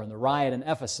 34, in the riot in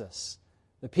Ephesus,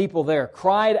 the people there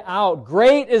cried out,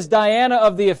 "Great is Diana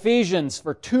of the Ephesians,"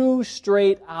 for 2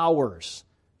 straight hours,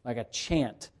 like a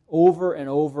chant, over and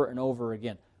over and over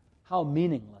again. How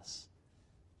meaningless.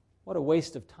 What a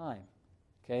waste of time.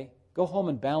 Okay? Go home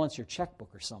and balance your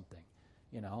checkbook or something.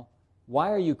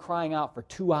 Why are you crying out for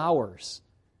 2 hours?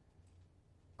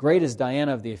 Great is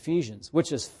Diana of the Ephesians,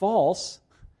 which is false.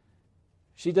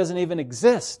 She doesn't even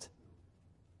exist.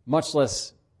 Much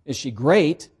less is she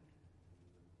great.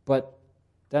 But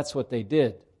that's what they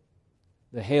did.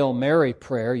 The Hail Mary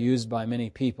prayer, used by many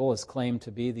people, is claimed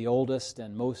to be the oldest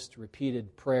and most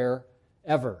repeated prayer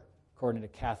ever, according to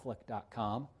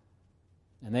Catholic.com.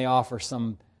 And they offer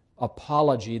some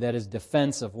apology, that is,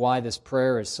 defense of why this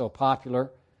prayer is so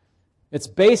popular. It's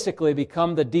basically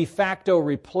become the de facto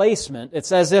replacement.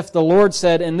 It's as if the Lord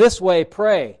said, in this way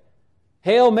pray.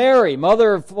 Hail Mary,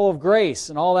 Mother full of grace,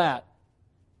 and all that.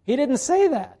 He didn't say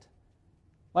that.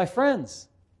 My friends,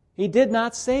 He did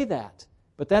not say that.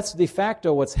 But that's de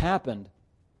facto what's happened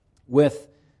with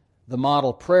the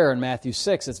model prayer in Matthew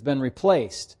 6. It's been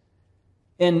replaced.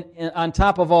 And on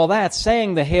top of all that,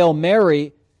 saying the Hail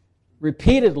Mary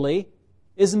repeatedly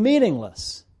is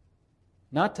meaningless.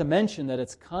 Not to mention that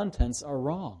its contents are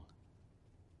wrong.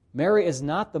 Mary is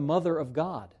not the mother of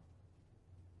God.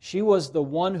 She was the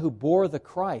one who bore the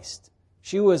Christ.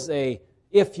 She was a,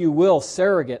 if you will,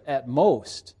 surrogate at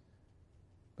most.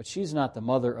 But she's not the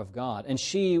mother of God. And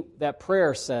that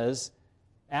prayer says,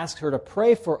 ask her to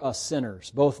pray for us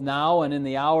sinners, both now and in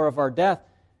the hour of our death.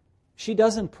 She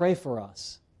doesn't pray for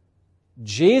us.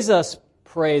 Jesus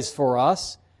prays for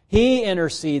us. He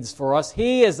intercedes for us.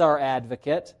 He is our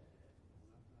advocate.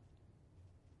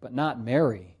 But not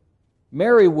Mary.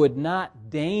 Mary would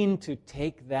not deign to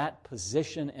take that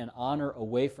position and honor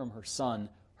away from her Son,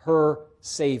 her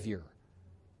Savior,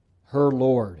 her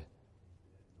Lord.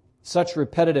 Such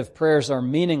repetitive prayers are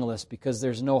meaningless because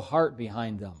there's no heart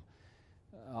behind them.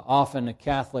 Often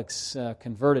Catholics,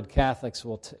 converted Catholics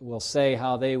will say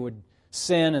how they would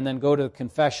sin and then go to the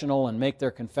confessional and make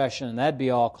their confession, and that'd be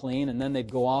all clean, and then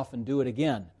they'd go off and do it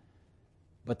again.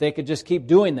 But they could just keep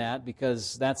doing that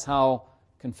because that's how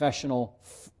confessional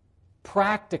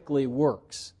practically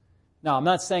works. Now, I'm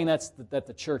not saying that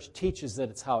the church teaches that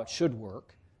it's how it should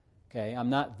work. Okay, I'm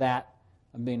not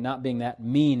being that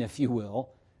mean, if you will.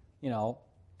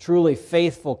 Truly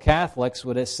faithful Catholics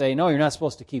would say, no, you're not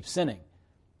supposed to keep sinning.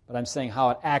 But I'm saying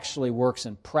how it actually works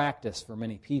in practice for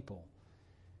many people.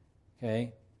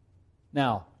 Okay?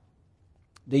 Now,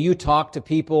 do you talk to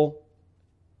people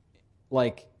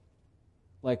like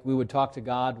we would talk to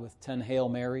God with 10 Hail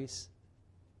Marys?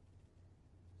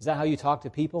 Is that how you talk to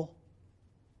people?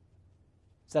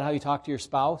 Is that how you talk to your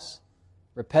spouse?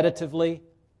 Repetitively?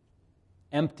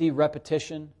 Empty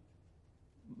repetition?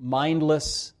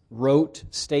 Mindless, rote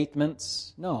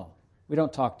statements? No, we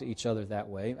don't talk to each other that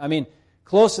way. I mean,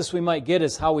 closest we might get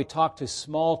is how we talk to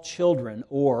small children,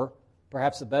 or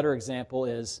perhaps a better example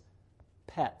is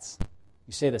pets.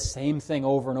 You say the same thing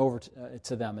over and over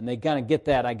to them, and they kind of get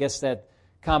that, I guess, that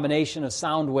combination of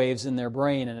sound waves in their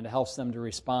brain, and it helps them to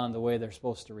respond the way they're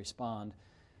supposed to respond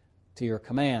to your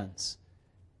commands.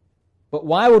 But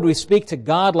why would we speak to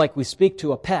God like we speak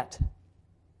to a pet,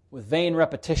 with vain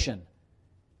repetition?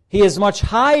 He is much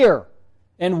higher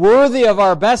and worthy of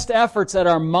our best efforts at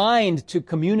our mind to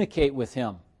communicate with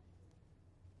Him.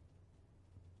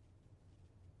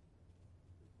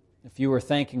 If you were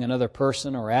thanking another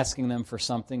person or asking them for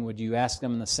something, would you ask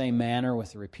them in the same manner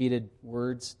with repeated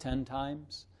words 10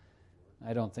 times?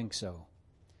 I don't think so.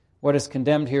 What is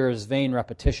condemned here is vain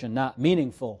repetition, not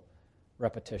meaningful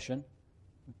repetition.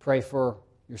 Pray for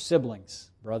your siblings,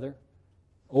 brother,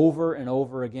 over and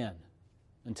over again.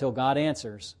 Until God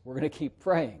answers, we're going to keep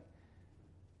praying.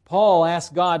 Paul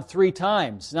asked God 3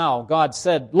 times. Now, God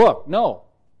said, look, no,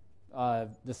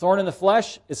 the thorn in the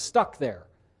flesh is stuck there.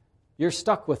 You're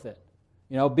stuck with it.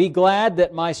 Be glad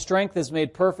that my strength is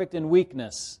made perfect in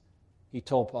weakness, he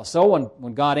told Paul. So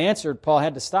when God answered, Paul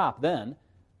had to stop then.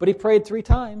 But he prayed 3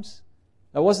 times.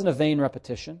 That wasn't a vain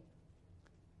repetition.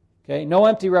 Okay, no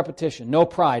empty repetition, no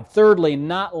pride. Thirdly,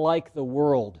 not like the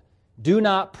world. Do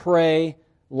not pray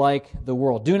like the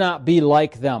world. Do not be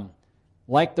like them,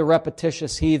 like the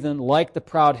repetitious heathen, like the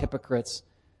proud hypocrites.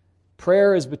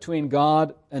 Prayer is between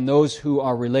God and those who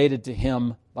are related to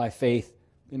Him by faith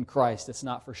in Christ. It's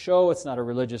not for show, it's not a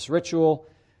religious ritual,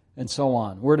 and so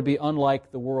on. We're to be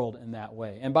unlike the world in that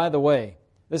way. And by the way,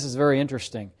 this is very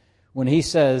interesting. When he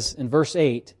says in verse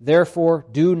 8, therefore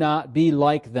do not be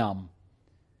like them.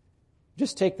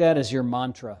 Just take that as your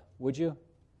mantra, would you?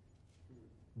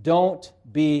 Don't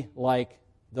be like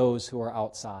those who are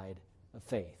outside of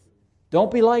faith. Don't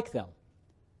be like them.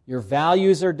 Your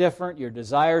values are different, your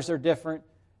desires are different,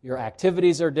 your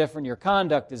activities are different, your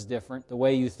conduct is different, the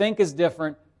way you think is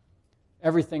different,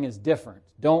 everything is different.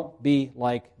 Don't be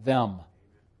like them.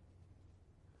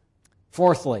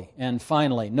 Fourthly, and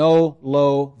finally, no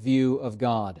low view of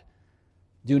God.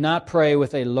 Do not pray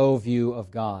with a low view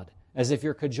of God, as if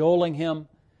you're cajoling Him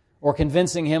or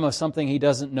convincing Him of something He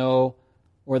doesn't know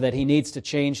or that He needs to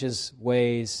change His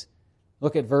ways.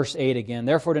 Look at verse 8 again.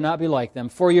 Therefore do not be like them,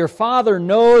 for your Father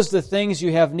knows the things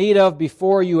you have need of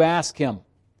before you ask Him.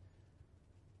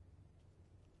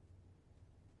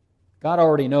 God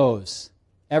already knows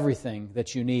everything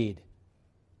that you need.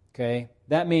 Okay?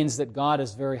 That means that God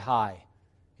is very high.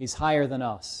 He's higher than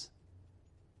us.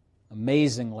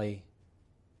 Amazingly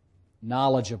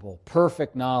knowledgeable,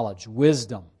 perfect knowledge,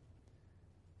 wisdom.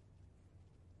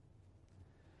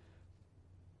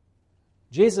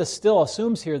 Jesus still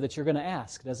assumes here that you're going to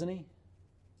ask, doesn't he?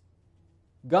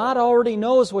 God already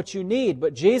knows what you need,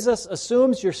 but Jesus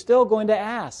assumes you're still going to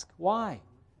ask. Why?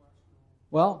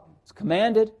 Well, it's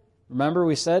commanded. Remember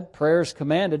we said prayer is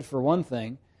commanded for one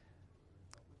thing.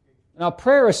 Now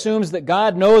prayer assumes that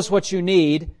God knows what you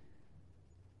need,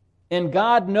 and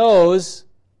God knows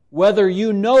whether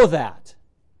you know that.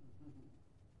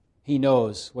 He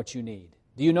knows what you need.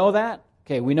 Do you know that?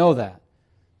 Okay, we know that.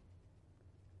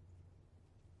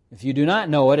 If you do not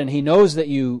know it, and He knows that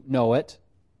you know it,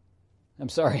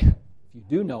 if you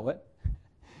do know it,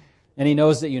 and He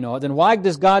knows that you know it, then why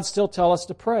does God still tell us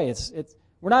to pray?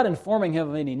 We're not informing Him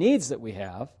of any needs that we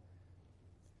have.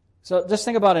 So just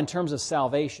think about it in terms of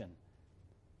salvation.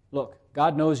 Look,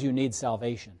 God knows you need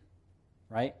salvation,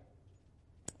 right?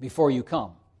 Before you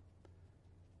come.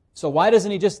 So why doesn't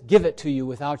He just give it to you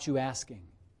without you asking?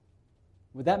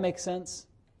 Would that make sense?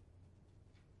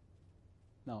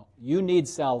 No, you need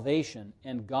salvation,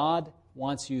 and God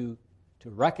wants you to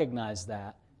recognize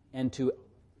that and to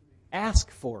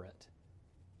ask for it.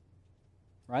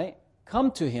 Right?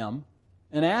 Come to Him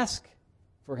and ask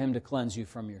for Him to cleanse you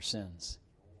from your sins.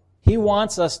 He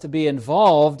wants us to be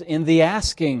involved in the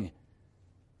asking.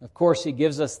 Of course, He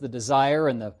gives us the desire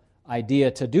and the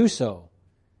idea to do so.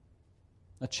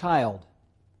 A child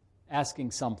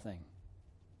asking something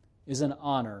is an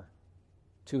honor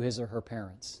to his or her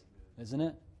parents, isn't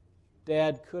it?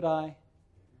 Dad, could I?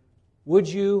 Would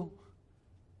you?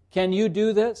 Can you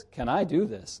do this? Can I do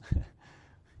this?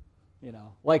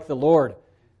 Like the Lord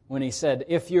when He said,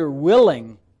 if you're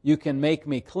willing, you can make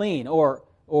me clean. Or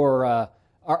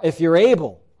if you're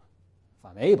able. If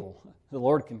I'm able, the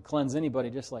Lord can cleanse anybody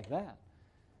just like that,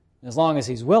 as long as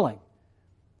He's willing.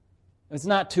 It's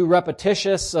not too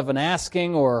repetitious of an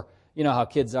asking, or you know how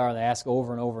kids are, they ask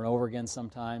over and over and over again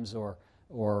sometimes, or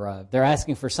they're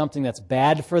asking for something that's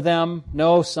bad for them.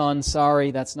 No, son,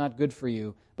 sorry, that's not good for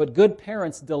you. But good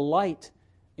parents delight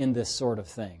in this sort of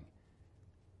thing.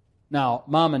 Now,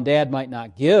 mom and dad might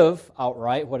not give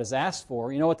outright what is asked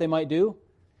for. You know what they might do?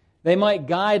 They might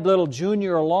guide little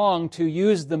Junior along to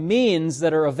use the means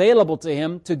that are available to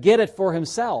him to get it for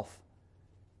himself.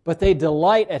 But they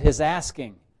delight at his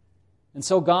asking. And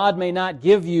so God may not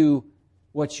give you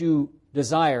what you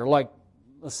desire. Like,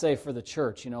 let's say for the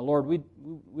church, Lord,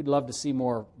 we'd love to see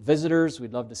more visitors.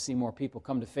 We'd love to see more people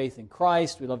come to faith in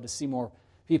Christ. We'd love to see more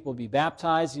people be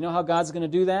baptized. You know how God's going to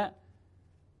do that?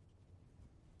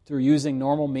 Through using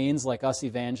normal means like us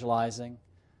evangelizing,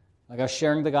 like us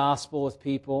sharing the gospel with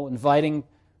people, inviting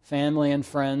family and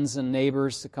friends and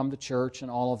neighbors to come to church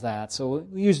and all of that. So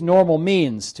we use normal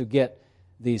means to get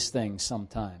these things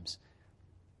sometimes.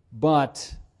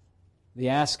 But the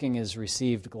asking is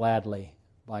received gladly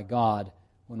by God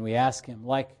when we ask Him,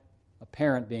 like a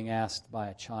parent being asked by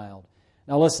a child.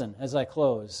 Now listen, as I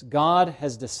close, God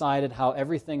has decided how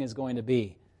everything is going to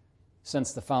be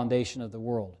since the foundation of the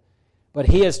world. But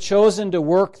He has chosen to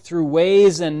work through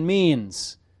ways and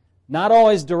means, not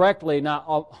always directly,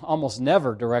 almost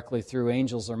never directly through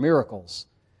angels or miracles.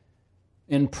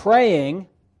 In praying,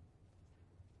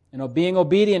 being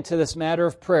obedient to this matter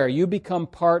of prayer, you become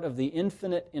part of the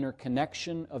infinite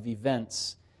interconnection of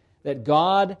events that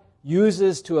God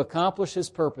uses to accomplish His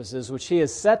purposes, which He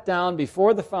has set down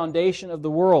before the foundation of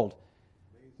the world.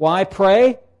 Why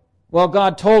pray? Well,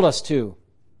 God told us to.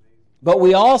 But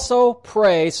we also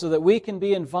pray so that we can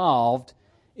be involved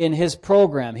in His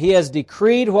program. He has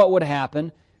decreed what would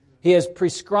happen. He has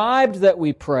prescribed that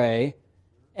we pray.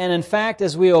 And in fact,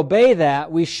 as we obey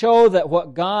that, we show that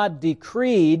what God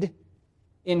decreed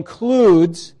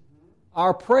includes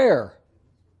our prayer.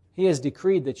 He has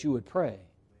decreed that you would pray.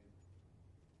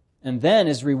 And then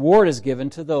His reward is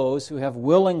given to those who have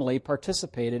willingly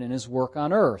participated in His work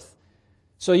on earth.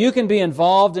 So you can be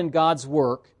involved in God's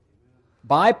work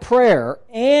by prayer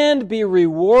and be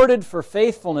rewarded for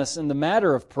faithfulness in the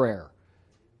matter of prayer.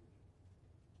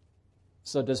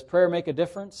 So does prayer make a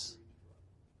difference?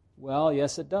 Well,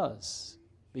 yes, it does.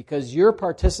 Because you're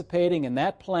participating in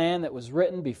that plan that was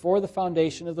written before the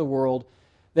foundation of the world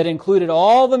that included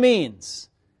all the means,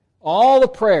 all the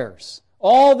prayers,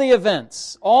 all the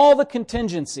events, all the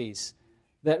contingencies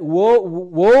that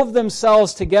wove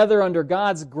themselves together under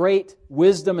God's great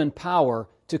wisdom and power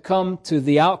to come to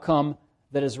the outcome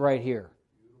that is right here.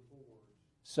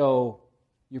 So,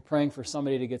 you're praying for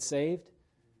somebody to get saved?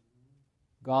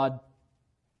 God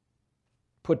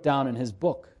put down in His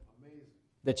book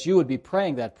that you would be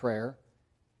praying that prayer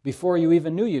before you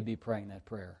even knew you'd be praying that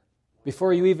prayer,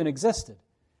 before you even existed.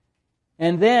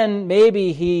 And then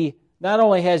maybe He not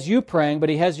only has you praying, but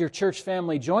He has your church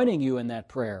family joining you in that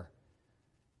prayer.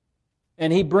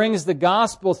 And He brings the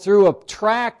gospel through a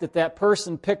tract that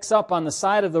person picks up on the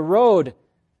side of the road.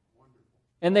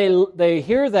 And they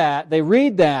hear that, they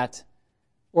read that,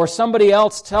 or somebody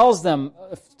else tells them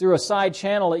through a side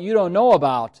channel that you don't know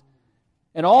about.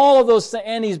 And all of those things,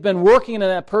 and He's been working in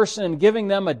that person and giving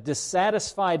them a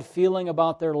dissatisfied feeling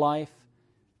about their life.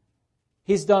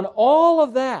 He's done all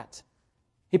of that.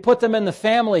 He put them in the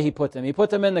family He put them. He put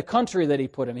them in the country that He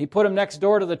put them. He put them next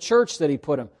door to the church that He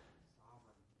put them.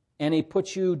 And He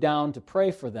put you down to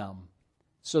pray for them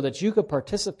so that you could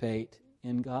participate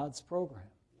in God's program.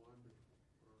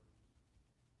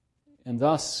 And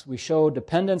thus we show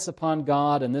dependence upon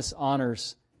God, and this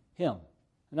honors Him.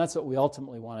 And that's what we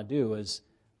ultimately want to do, is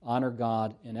honor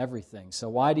God in everything. So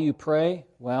why do you pray?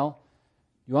 Well,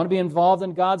 you want to be involved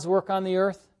in God's work on the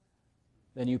earth?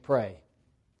 Then you pray.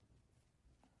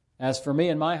 As for me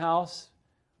and my house,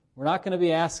 we're not going to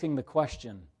be asking the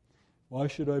question, why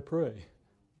should I pray?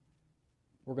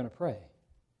 We're going to pray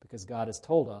because God has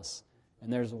told us,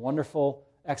 and there's a wonderful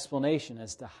explanation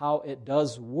as to how it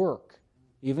does work.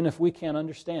 Even if we can't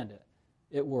understand it,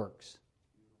 it works.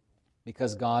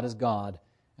 Because God is God,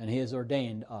 and He has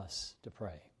ordained us to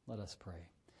pray. Let us pray.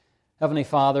 Heavenly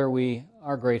Father, we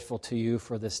are grateful to You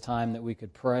for this time that we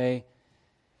could pray.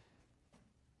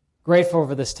 Grateful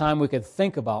for this time we could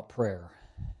think about prayer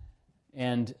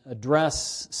and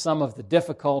address some of the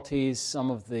difficulties, some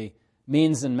of the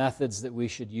means and methods that we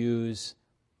should use,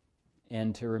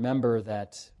 and to remember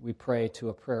that we pray to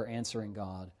a prayer-answering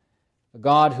God, a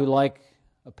God who, like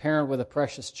a parent with a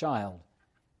precious child,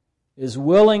 is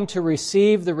willing to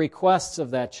receive the requests of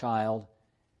that child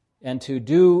and to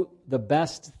do the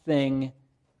best thing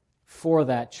for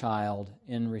that child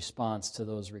in response to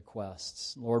those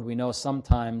requests. Lord, we know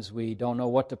sometimes we don't know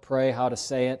what to pray, how to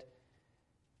say it.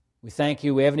 We thank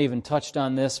You, we haven't even touched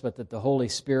on this, but that the Holy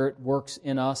Spirit works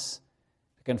in us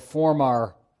to conform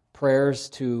our prayers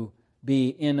to be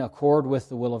in accord with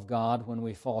the will of God when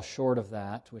we fall short of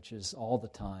that, which is all the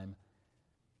time.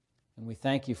 And we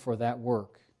thank You for that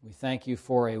work. We thank You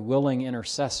for a willing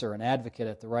intercessor, an advocate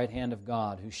at the right hand of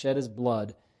God who shed His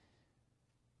blood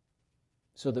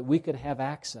so that we could have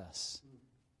access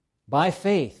by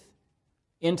faith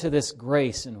into this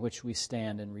grace in which we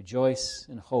stand and rejoice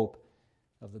in hope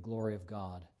of the glory of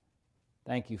God.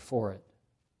 Thank You for it,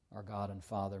 our God and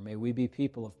Father. May we be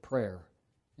people of prayer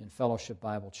in Fellowship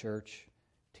Bible Church.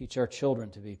 Teach our children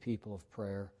to be people of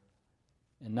prayer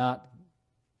and not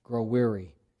grow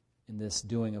weary in this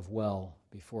doing of well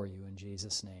before You. In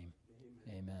Jesus' name,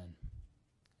 amen.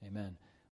 Amen.